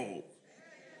 very old.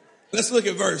 Let's look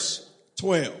at verse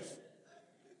 12.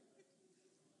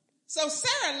 So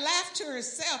Sarah laughed to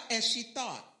herself as she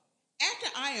thought, after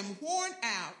I am worn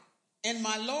out and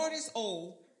my Lord is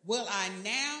old, will I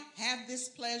now have this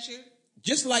pleasure?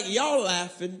 Just like y'all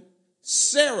laughing,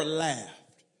 Sarah laughed.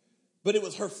 But it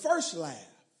was her first laugh.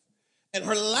 And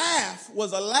her laugh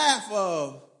was a laugh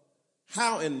of,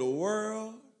 how in the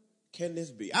world can this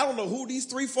be? I don't know who these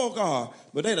three folk are,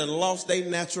 but they done lost their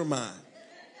natural mind.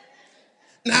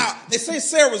 Now, they say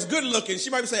Sarah was good looking. She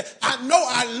might be saying, I know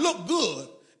I look good,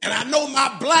 and I know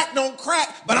my black don't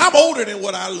crack, but I'm older than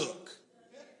what I look.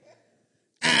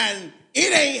 And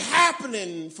it ain't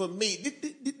happening for me.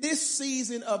 This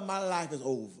season of my life is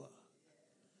over.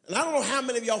 And I don't know how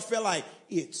many of y'all feel like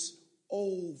it's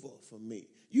over for me.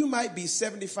 You might be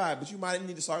 75, but you might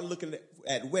need to start looking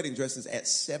at wedding dresses at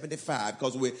 75,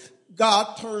 because when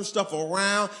God turns stuff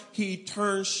around, he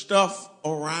turns stuff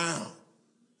around.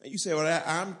 And you say, well,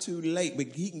 I'm too late, but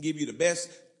he can give you the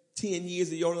best 10 years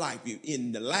of your life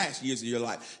in the last years of your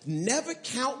life. Never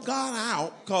count God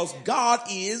out, because God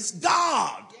is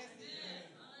God.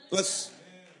 Let's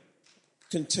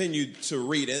continue to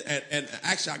read it. And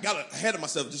actually, I got ahead of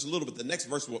myself just a little bit. The next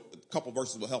verse, a couple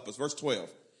verses will help us. Verse 12.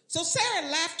 So Sarah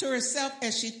laughed to herself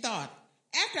as she thought,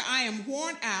 after I am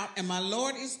worn out and my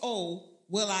Lord is old,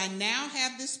 will I now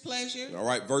have this pleasure? All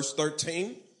right, verse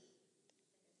 13.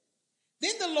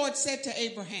 Then the Lord said to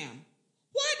Abraham,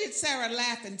 why did Sarah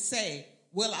laugh and say,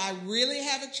 will I really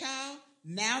have a child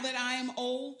now that I am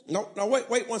old? No,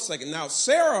 wait 1 second. Now,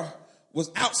 Sarah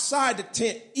was outside the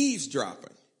tent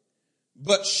eavesdropping,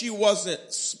 but she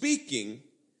wasn't speaking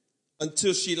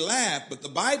until she laughed. But the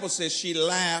Bible says she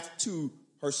laughed to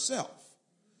herself.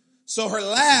 So her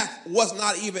laugh was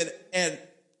not even an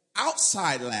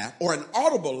outside laugh or an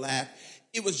audible laugh.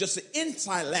 It was just an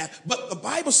inside laugh. But the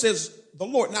Bible says the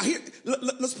Lord. Now here,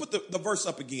 let's put the verse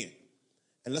up again.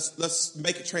 And let's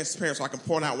make it transparent so I can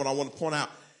point out what I want to point out.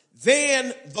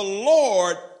 Then the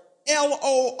Lord,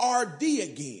 L-O-R-D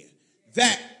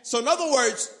again. So in other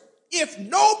words, if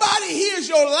nobody hears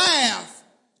your laugh,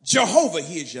 Jehovah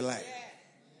hears your laugh.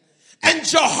 And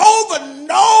Jehovah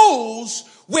knows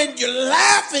when you're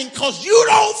laughing because you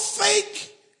don't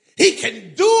think he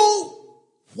can do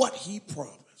what he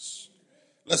promised.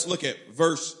 Let's look at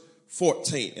verse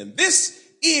 14. And this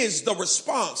is the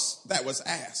response that was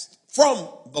asked from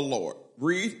the Lord.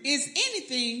 Read. Is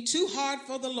anything too hard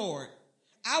for the Lord?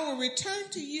 I will return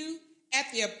to you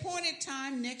at the appointed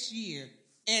time next year,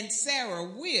 and Sarah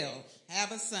will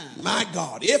have a son. My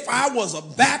God, if I was a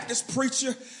Baptist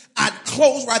preacher, I'd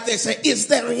close right there and say, is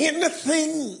there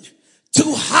anything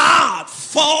too hard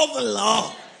for the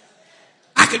Lord?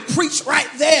 I could preach right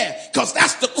there, because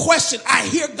that's the question I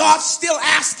hear God still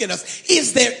asking us.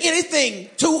 Is there anything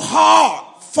too hard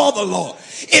for the Lord?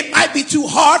 It might be too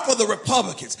hard for the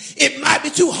Republicans. It might be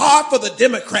too hard for the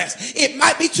Democrats. It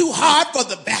might be too hard for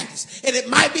the Baptists. And it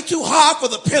might be too hard for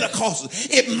the Pentecostals.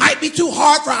 It might be too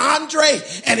hard for Andre.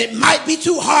 And it might be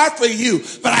too hard for you.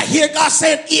 But I hear God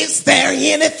saying, is there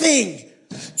anything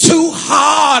too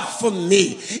hard for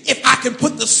me? If I can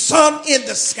put the sun in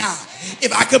the sky,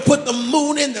 if I can put the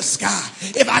moon in the sky,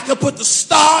 if I can put the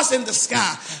stars in the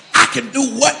sky, I can do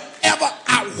whatever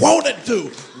I want to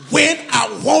do, when I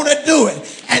want to do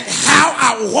it, and how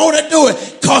I want to do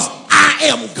it, because I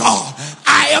am God.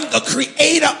 I am the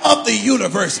creator of the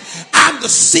universe. I'm the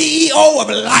CEO of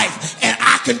life, and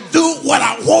I can do what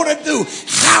I want to do,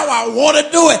 how I want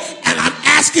to do it. And I'm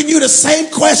asking you the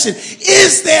same question.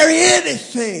 Is there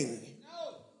anything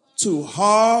too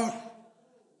hard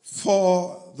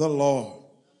for the Lord?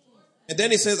 And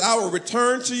then he says, I will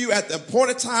return to you at the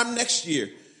appointed time next year,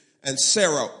 and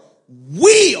Sarah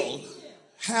will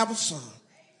have a son.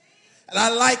 And I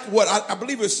like what I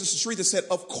believe it was Sister Sharita said,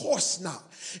 of course not.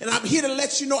 And I'm here to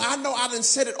let you know I done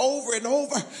said it over and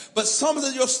over, but some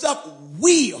of your stuff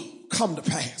will come to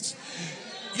pass.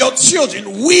 Your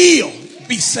children will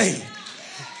be saved.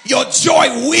 Your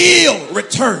joy will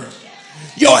return.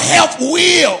 Your health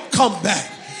will come back.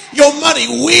 Your money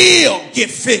will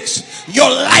get fixed. Your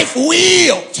life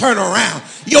will turn around.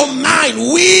 Your mind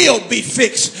will be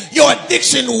fixed. Your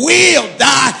addiction will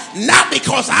die. Not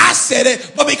because I said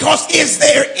it, but because is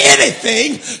there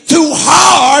anything too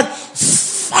hard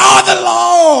for the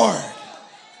Lord?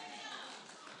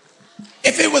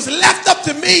 If it was left up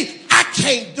to me, I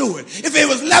can't do it. If it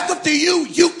was left up to you,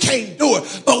 you can't do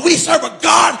it. But we serve a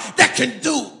God that can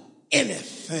do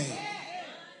anything.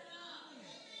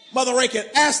 Mother Rankin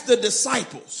asked the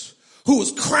disciples who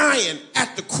was crying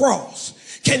at the cross,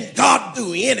 can God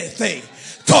do anything?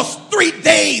 Because 3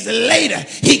 days later,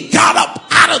 he got up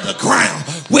out of the ground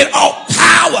with all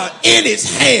power in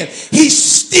his hand. He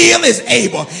still is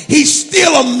able. He's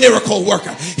still a miracle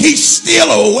worker. He's still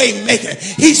a way maker.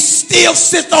 He still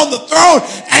sits on the throne,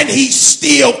 and he's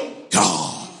still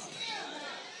God.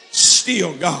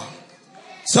 still God.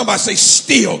 Somebody say,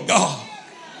 still God.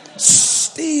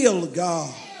 Still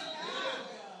God.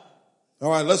 All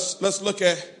right, let's look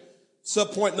at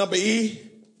subpoint number E.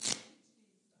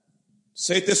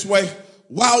 Say it this way.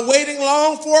 While waiting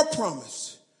long for a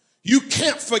promise, you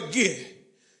can't forget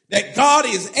that God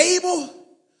is able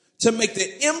to make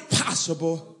the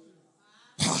impossible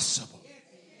possible.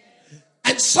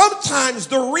 And sometimes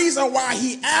the reason why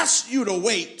he asks you to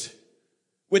wait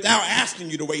without asking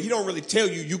you to wait, he don't really tell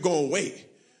you you're going to wait.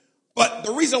 But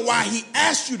the reason why he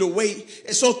asks you to wait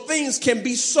is so things can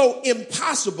be so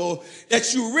impossible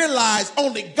that you realize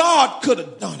only God could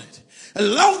have done it. As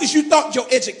long as you thought your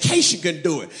education could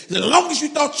do it, as long as you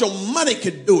thought your money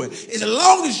could do it, as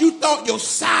long as you thought your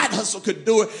side hustle could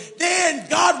do it, then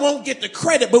God won't get the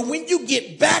credit. But when you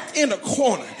get back in a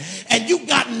corner and you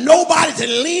got nobody to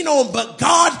lean on but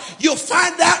God, you'll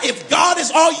find out if God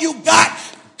is all you got,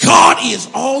 God is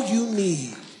all you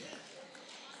need.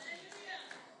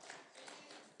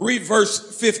 Read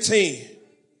verse 15.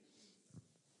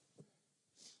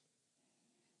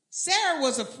 Sarah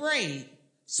was afraid,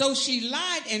 so she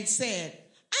lied and said,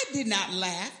 I did not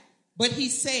laugh. But he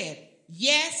said,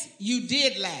 yes, you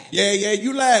did laugh. Yeah,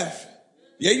 you laughed.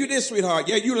 Yeah, you did, sweetheart.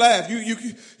 Yeah, you laughed.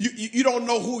 You don't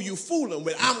know who you fooling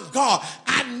with. I'm God.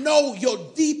 I know your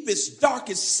deepest,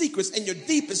 darkest secrets and your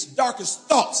deepest, darkest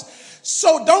thoughts.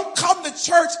 So don't come to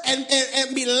church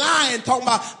and be lying, talking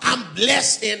about I'm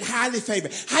blessed and highly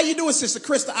favored. How you doing, Sister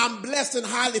Krista? I'm blessed and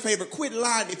highly favored. Quit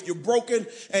lying. If you're broken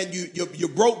and you're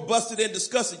broke, busted, and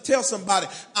disgusted, tell somebody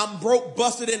I'm broke,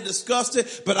 busted, and disgusted,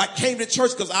 but I came to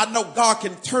church because I know God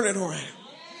can turn it around.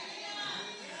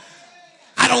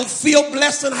 I don't feel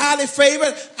blessed and highly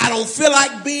favored. I don't feel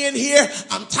like being here.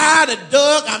 I'm tired of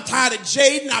Doug. I'm tired of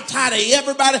Jaden. I'm tired of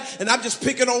everybody. And I'm just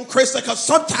picking on Krista because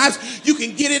sometimes you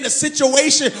can get in a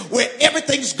situation where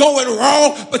everything's going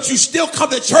wrong, but you still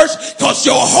come to church because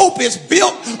your hope is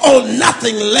built on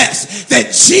nothing less than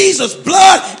Jesus'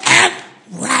 blood and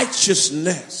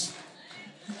righteousness.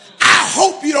 I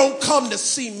hope you don't come to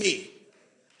see me.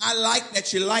 I like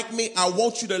that you like me. I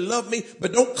want you to love me,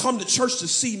 but don't come to church to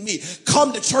see me.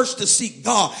 Come to church to see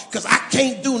God, because I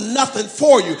can't do nothing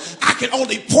for you. I can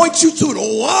only point you to the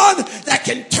one that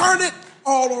can turn it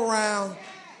all around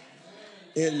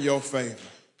in your favor.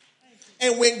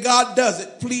 And when God does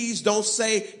it, please don't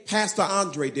say Pastor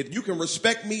Andre did it. You can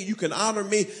respect me, you can honor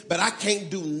me, but I can't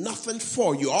do nothing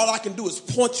for you. All I can do is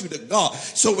point you to God.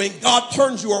 So when God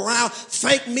turns you around,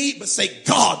 thank me, but say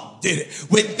God did it.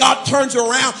 When God turns you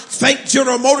around, thank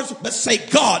General Motors, but say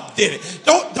God did it.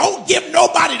 Don't give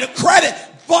nobody the credit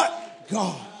but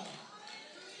God.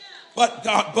 But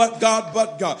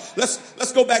God.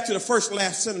 Let's go back to the first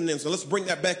last synonyms. So let's bring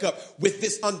that back up with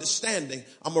this understanding.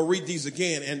 I'm going to read these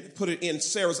again and put it in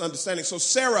Sarah's understanding. So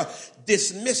Sarah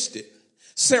dismissed it.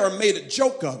 Sarah made a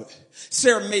joke of it.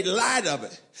 Sarah made light of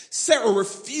it. Sarah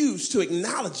refused to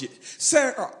acknowledge it.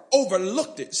 Sarah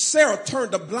overlooked it. Sarah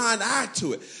turned a blind eye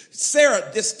to it. Sarah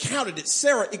discounted it.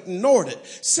 Sarah ignored it.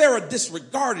 Sarah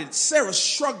disregarded it. Sarah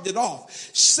shrugged it off.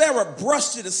 Sarah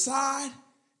brushed it aside.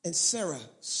 And Sarah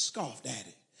scoffed at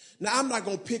it. Now, I'm not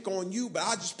going to pick on you, but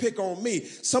I'll just pick on me.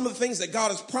 Some of the things that God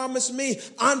has promised me,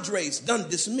 Andre's done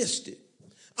dismissed it.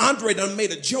 Andre done made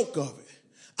a joke of it.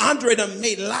 Andre done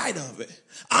made light of it.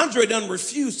 Andre done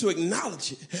refused to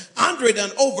acknowledge it. Andre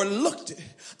done overlooked it.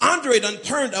 Andre done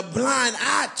turned a blind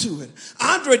eye to it.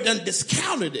 Andre done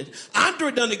discounted it.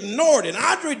 Andre done ignored it.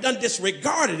 Andre done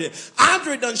disregarded it.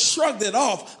 Andre done shrugged it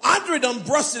off. Andre done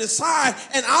brushed it aside.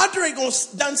 And Andre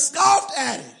done scoffed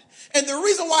at it. And the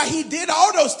reason why he did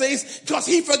all those things, because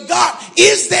he forgot,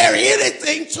 is there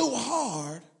anything too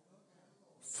hard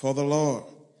for the Lord?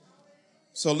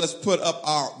 So let's put up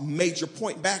our major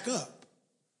point back up.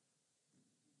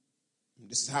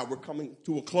 This is how we're coming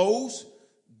to a close.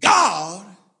 God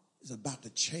is about to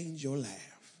change your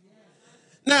life.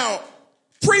 Now,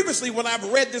 previously when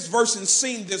I've read this verse and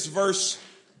seen this verse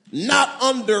not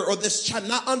under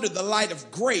the light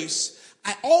of grace,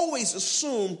 I always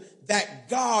assumed that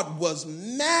God was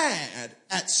mad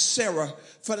at Sarah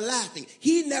for laughing.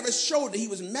 He never showed that he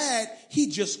was mad. He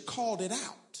just called it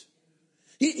out.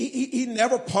 He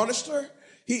never punished her.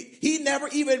 He never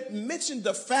even mentioned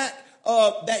the fact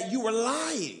that you were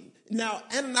lying. Now,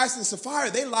 Ananias and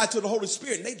Sapphira, they lied to the Holy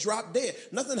Spirit and they dropped dead.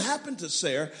 Nothing happened to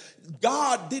Sarah.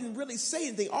 God didn't really say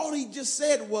anything. All he just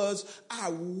said was,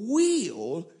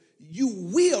 you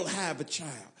will have a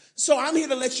child. So I'm here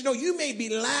to let you know, you may be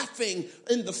laughing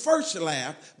in the first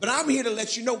laugh, but I'm here to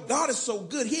let you know God is so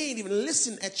good. He ain't even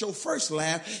listen at your first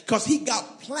laugh because he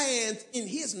got plans in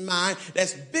his mind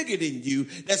that's bigger than you,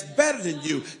 that's better than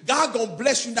you. God gonna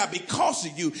bless you not because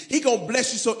of you. He gonna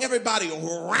bless you so everybody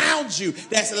around you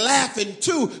that's laughing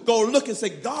too gonna look and say,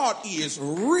 God is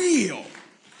real.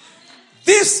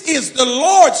 This is the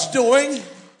Lord's doing,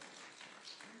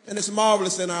 and it's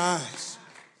marvelous in our eyes.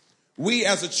 We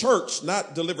as a church,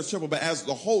 not Deliverance Temple, but as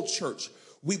the whole church,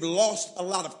 we've lost a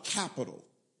lot of capital.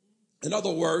 In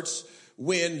other words,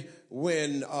 when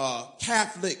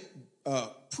Catholic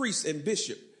priests and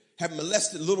bishops have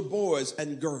molested little boys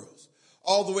and girls,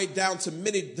 all the way down to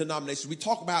many denominations. We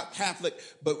talk about Catholic,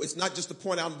 but it's not just to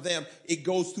point out to them. It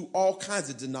goes through all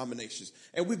kinds of denominations.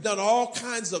 And we've done all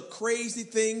kinds of crazy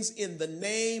things in the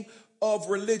name of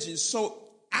religion. So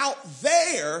out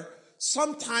there,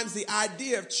 sometimes the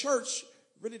idea of church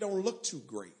really don't look too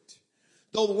great.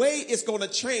 Though the way it's going to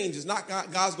change is not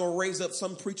God's going to raise up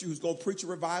some preacher who's going to preach a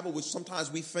revival, which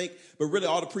sometimes we think, but really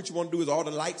all the preacher want to do is all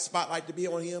the spotlight to be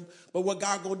on him. But what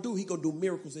God going to do, he going to do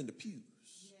miracles in the pews.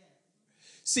 Yeah.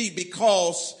 See,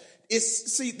 because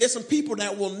there's some people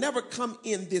that will never come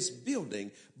in this building,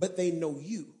 but they know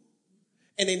you.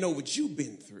 And they know what you've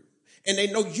been through. And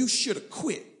they know you should have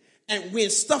quit. And when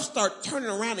stuff start turning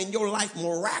around in your life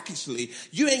miraculously,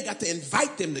 you ain't got to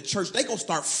invite them to church. They gonna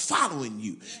start following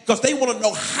you because they want to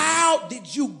know, how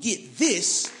did you get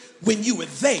this when you were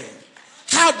there?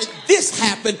 How did this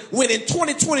happen when in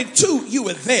 2022 you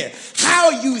were there?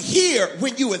 How are you here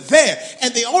when you were there?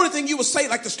 And the only thing you will say,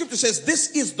 like the scripture says,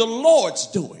 this is the Lord's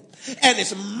doing. And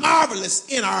it's marvelous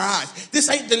in our eyes. This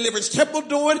ain't Deliverance Temple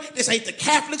doing. This ain't the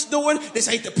Catholics doing. This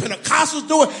ain't the Pentecostals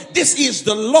doing. This is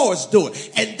the Lord's doing.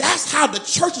 And that's how the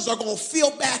churches are going to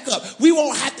fill back up. We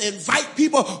won't have to invite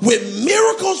people. When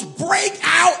miracles break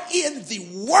out in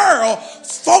the world,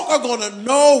 folk are going to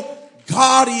know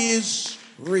God is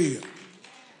real.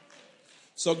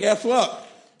 So guess what?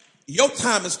 Your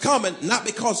time is coming, not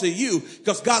because of you,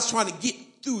 because God's trying to get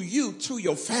through you to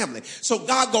your family. So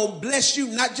God gonna bless you,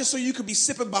 not just so you can be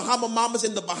sipping Bahama Mamas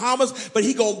in the Bahamas, but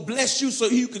he gonna bless you so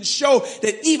you can show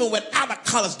that even without a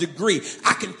college degree,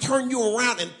 I can turn you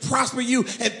around and prosper you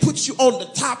and put you on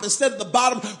the top instead of the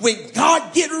bottom. When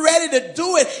God get ready to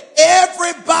do it,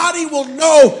 everybody will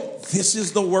know this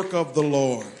is the work of the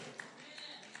Lord.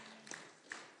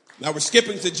 Now we're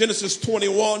skipping to Genesis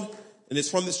 21, and it's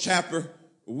from this chapter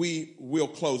we will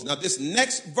close. Now this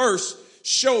next verse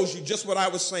shows you just what I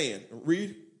was saying.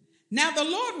 Read. Now the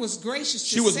Lord was gracious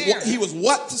to Sarah. He was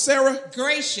what to Sarah?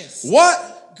 Gracious.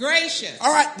 What? Gracious.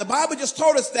 All right. The Bible just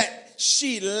told us that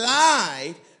she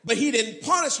lied, but he didn't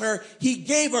punish her. He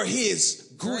gave her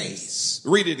his grace.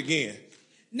 Read it again.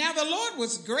 Now the Lord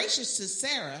was gracious to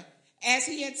Sarah as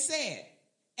he had said.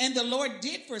 And the Lord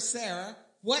did for Sarah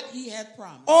what he had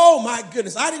promised. Oh my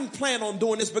goodness. I didn't plan on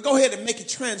doing this, but go ahead and make it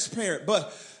transparent.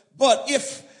 But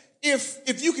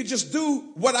if you could just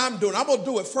do what I'm doing, I'm going to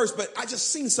do it first, but I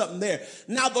just seen something there.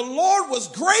 Now the Lord was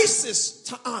gracious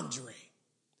to Andre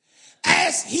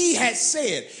as he had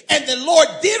said, and the Lord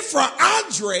did for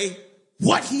Andre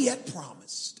what he had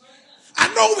promised.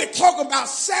 I know we're talking about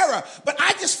Sarah, but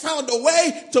I just found a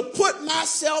way to put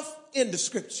myself in the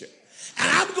scripture. And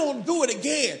I'm going to do it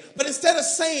again. But instead of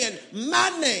saying my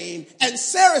name and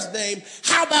Sarah's name,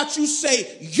 how about you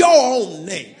say your own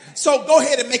name? So go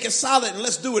ahead and make it solid and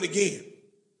let's do it again.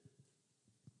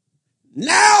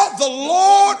 Now the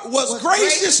Lord was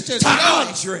gracious to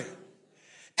Andre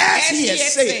as he had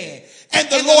said. And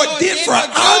the Lord did for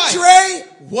Andre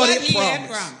what he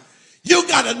promised. You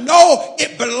got to know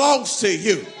it belongs to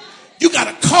you. You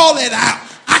got to call it out.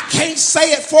 I can't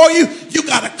say it for you. You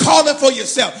got to call it for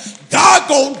yourself. God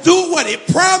gonna do what he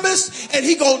promised, and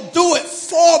he gonna do it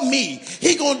for me.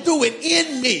 He gonna do it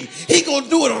in me. He gonna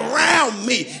do it around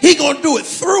me. He gonna do it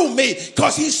through me,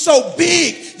 because he's so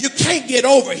big you can't get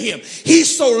over him.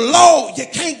 He's so low you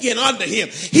can't get under him.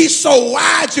 He's so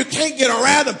wide you can't get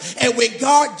around him. And when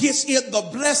God gets in the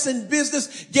blessing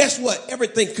business, guess what?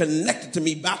 Everything connected to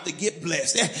me about to get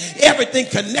blessed. Everything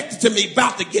connected to me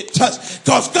about to get touched,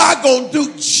 because God gonna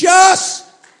do just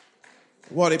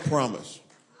what he promised.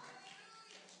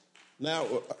 Now,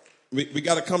 we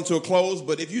got to come to a close,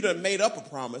 but if you done made up a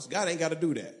promise, God ain't got to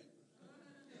do that.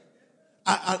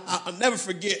 I'll never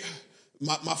forget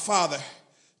my father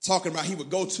talking about he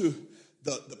would go to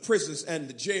the prisons and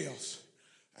the jails,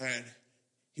 and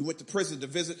he went to prison to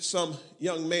visit some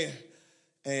young man,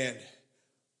 and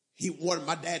he wanted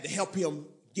my dad to help him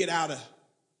get out of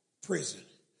prison.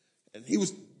 And he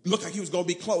looked like he was going to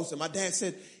be close, and my dad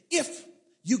said, if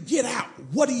you get out,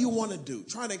 what do you want to do?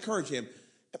 Trying to encourage him.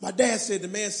 And my dad said, the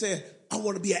man said, I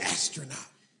want to be an astronaut.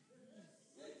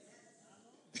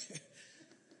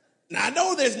 Now, I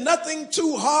know there's nothing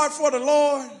too hard for the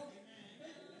Lord.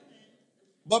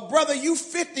 But brother, you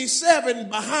 57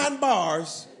 behind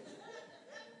bars.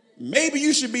 Maybe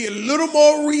you should be a little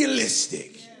more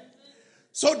realistic.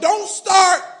 So don't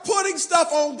start putting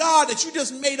stuff on God that you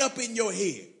just made up in your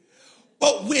head.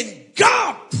 But when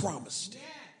God promised it,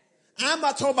 I'm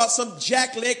not talking about some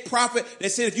jackleg prophet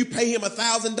that said if you pay him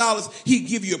 $1,000, he'd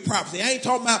give you a prophecy. I ain't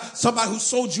talking about somebody who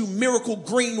sold you miracle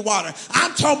green water.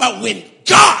 I'm talking about when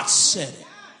God said it.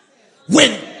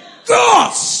 When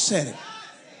God said it,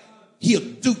 he'll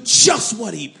do just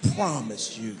what he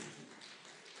promised you.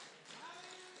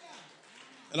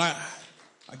 And I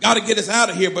got to get us out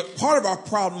of here, but part of our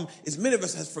problem is many of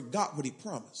us has forgot what he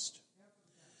promised.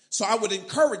 So I would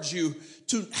encourage you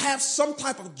to have some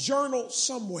type of journal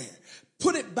somewhere.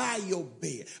 Put it by your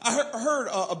bed. I heard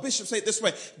a bishop say it this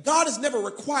way. God is never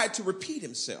required to repeat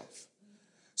himself.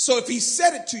 So if he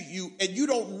said it to you and you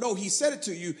don't know he said it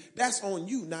to you, that's on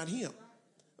you, not him.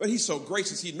 But he's so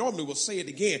gracious, he normally will say it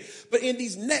again. But in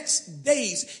these next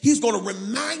days, he's going to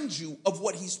remind you of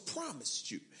what he's promised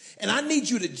you. And I need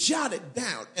you to jot it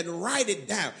down and write it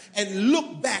down and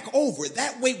look back over it.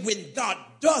 That way, when God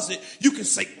does it, you can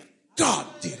say, God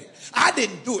did it. I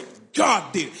didn't do it.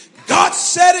 God did it. God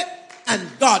said it and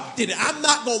God did it. I'm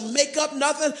not going to make up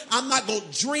nothing. I'm not going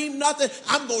to dream nothing.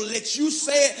 I'm going to let you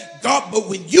say it, God. But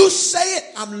when you say it,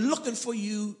 I'm looking for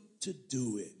you to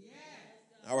do it.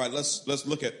 All right, let's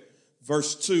look at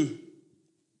verse 2.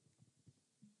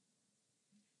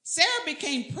 Sarah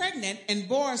became pregnant and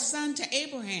bore a son to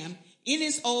Abraham in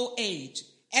his old age,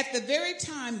 at the very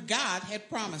time God had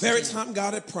promised. Very time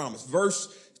God had promised.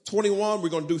 Verse 21, we're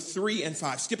going to do 3 and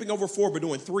 5. Skipping over 4, we're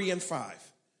doing 3 and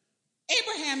 5.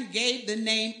 Abraham gave the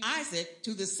name Isaac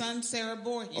to the son Sarah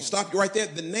bore him. I'll stop you right there.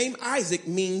 The name Isaac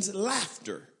means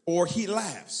laughter, or he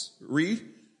laughs. Read.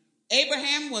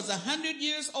 Abraham was 100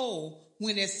 years old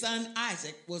when his son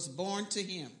Isaac was born to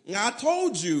him. Now, I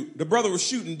told you the brother was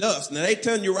shooting dust. Now, they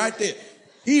telling you right there,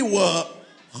 he was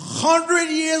 100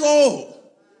 years old.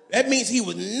 That means he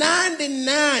was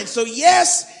 99. So,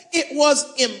 yes, it was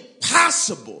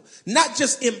impossible. Not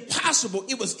just impossible,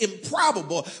 it was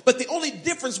improbable. But the only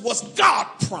difference was God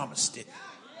promised it.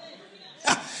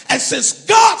 And since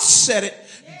God said it,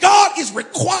 God is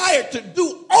required to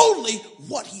do only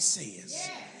what he says.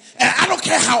 And I don't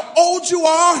care how old you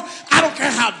are. I don't care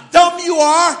how dumb you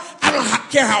are. I don't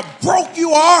care how broke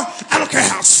you are. I don't care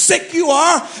how sick you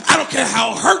are. I don't care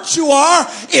how hurt you are.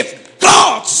 If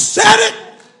God said it,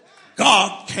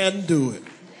 God can do it.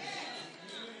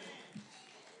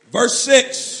 Verse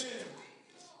 6.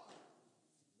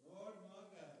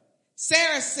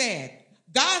 Sarah said,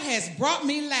 God has brought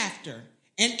me laughter,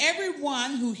 and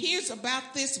everyone who hears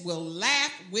about this will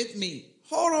laugh with me.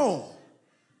 Hold on.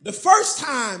 The first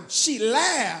time she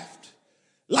laughed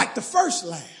like the first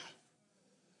laugh.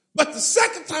 But the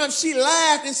second time she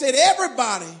laughed and said,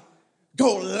 everybody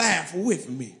go laugh with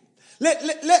me.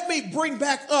 Let me bring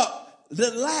back up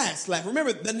the last laugh.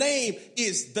 Remember, the name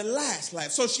is the last laugh.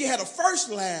 So she had a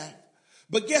first laugh,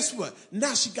 but guess what?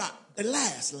 Now she got the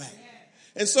last laugh.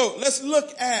 And so let's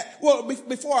look at, well,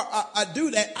 before I do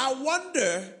that, I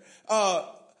wonder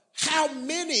how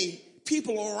many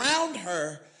people around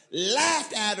her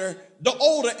laughed at her, the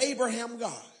older Abraham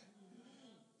got.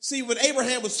 See, when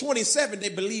Abraham was 27, they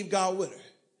believed God with her.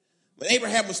 When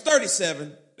Abraham was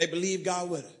 37, they believed God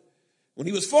with her. When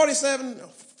he was 47,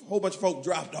 a whole bunch of folk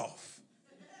dropped off.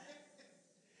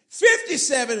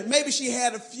 57, maybe she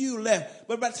had a few left.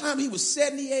 But by the time he was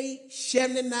 78,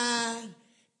 79,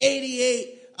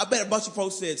 88, I bet a bunch of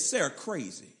folks said, Sarah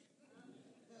crazy.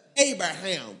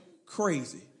 Abraham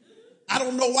crazy. I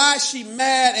don't know why she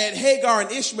mad at Hagar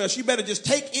and Ishmael. She better just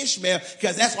take Ishmael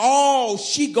because that's all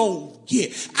she gonna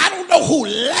get. I don't know who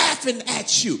laughing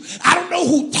at you. I don't know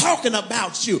who talking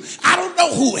about you. I don't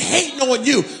know who hating on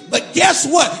you. But guess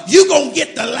what? You gonna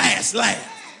get the last laugh.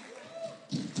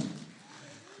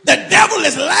 The devil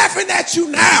is laughing at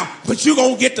you now, but you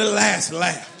gonna get the last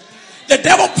laugh. The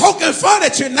devil poking fun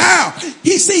at you now.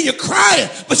 He see you crying,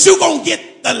 but you gonna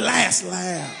get the last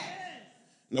laugh.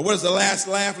 Now, what is the last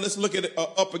laugh? Let's look at it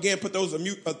up again. Put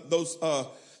those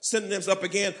synonyms up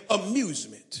again.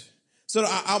 Amusement. So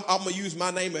I'm going to use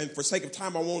my name, and for sake of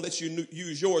time, I won't let you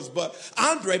use yours. But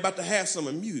Andre about to have some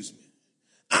amusement.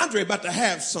 Andre about to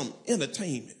have some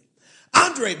entertainment.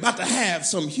 Andre about to have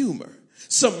some humor,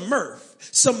 some mirth,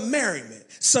 some merriment,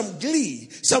 some glee,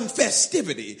 some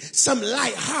festivity, some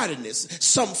lightheartedness,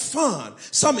 some fun,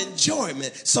 some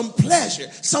enjoyment, some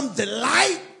pleasure, some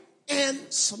delight, and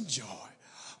some joy.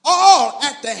 All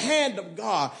at the hand of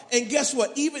God. And guess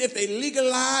what? Even if they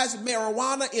legalize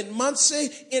marijuana in Muncie,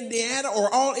 Indiana,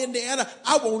 or all Indiana,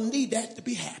 I won't need that to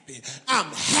be happy.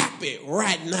 I'm happy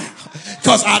right now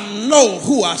because I know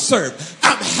who I serve.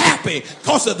 I'm happy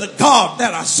because of the God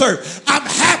that I serve. I'm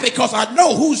happy because I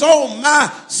know who's on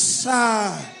my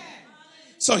side.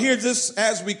 So here's this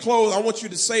as we close. I want you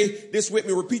to say this with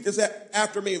me. Repeat this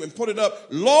after me and put it up.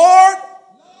 Lord,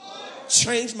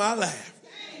 change my life.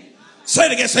 Say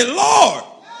it again. Say, Lord,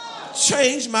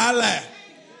 change my life.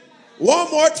 One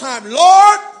more time.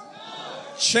 Lord,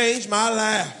 change my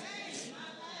life.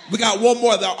 We got one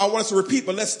more that I want us to repeat,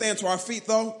 but let's stand to our feet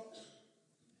though.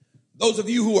 Those of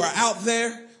you who are out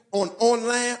there on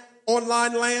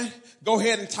online land, go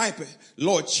ahead and type it.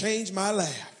 Lord, change my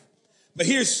life. But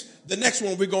here's the next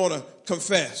one we're going to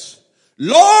confess.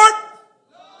 Lord,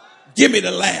 give me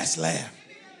the last laugh.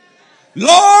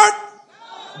 Lord,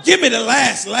 give me the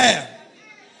last laugh.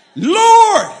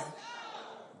 Lord,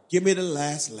 give me the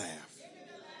last laugh.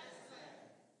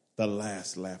 The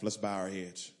last laugh. Let's bow our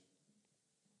heads.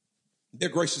 Dear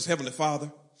gracious Heavenly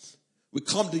Father, we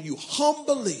come to you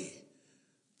humbly,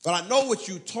 but I know what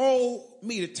you told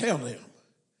me to tell them.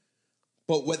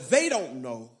 But what they don't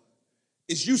know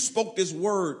is you spoke this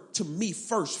word to me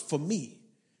first for me.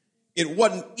 It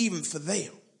wasn't even for them.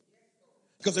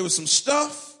 Because there was some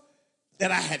stuff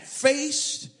that I had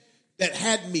faced that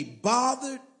had me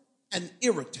bothered and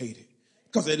irritated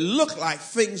because it looked like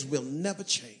things will never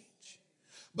change.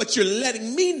 But you're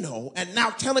letting me know and now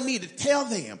telling me to tell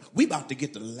them we about to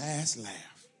get the last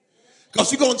laugh.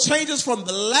 Because you're going to change us from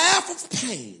the laugh of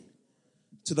pain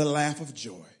to the laugh of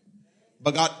joy.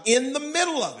 But God, in the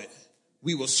middle of it,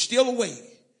 we will still wait.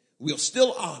 We'll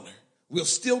still honor. We'll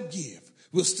still give.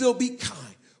 We'll still be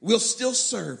kind. We'll still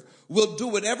serve. We'll do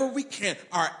whatever we can.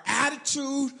 Our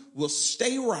attitude will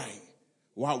stay right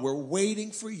while we're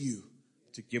waiting for you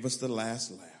to give us the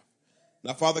last laugh.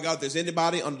 Now, Father God, if there's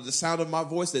anybody under the sound of my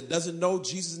voice that doesn't know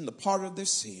Jesus and the pardon of their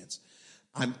sins,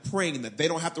 I'm praying that they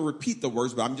don't have to repeat the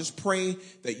words, but I'm just praying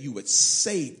that you would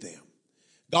save them.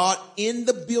 God, in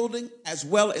the building as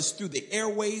well as through the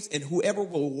airways and whoever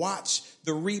will watch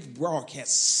the rebroadcast,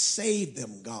 save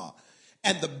them, God.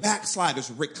 And the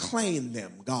backsliders, reclaim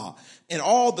them, God. And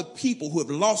all the people who have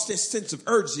lost their sense of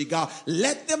urgency, God,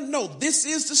 let them know this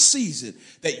is the season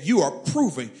that you are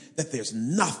proving that there's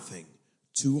nothing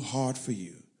too hard for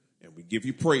you. And we give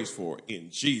you praise for it in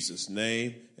Jesus'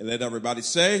 name. And let everybody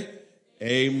say,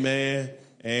 amen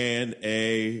and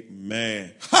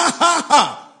amen. Ha ha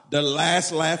ha! The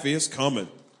last laugh is coming.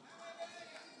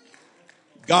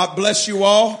 God bless you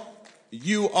all.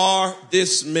 You are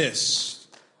dismissed.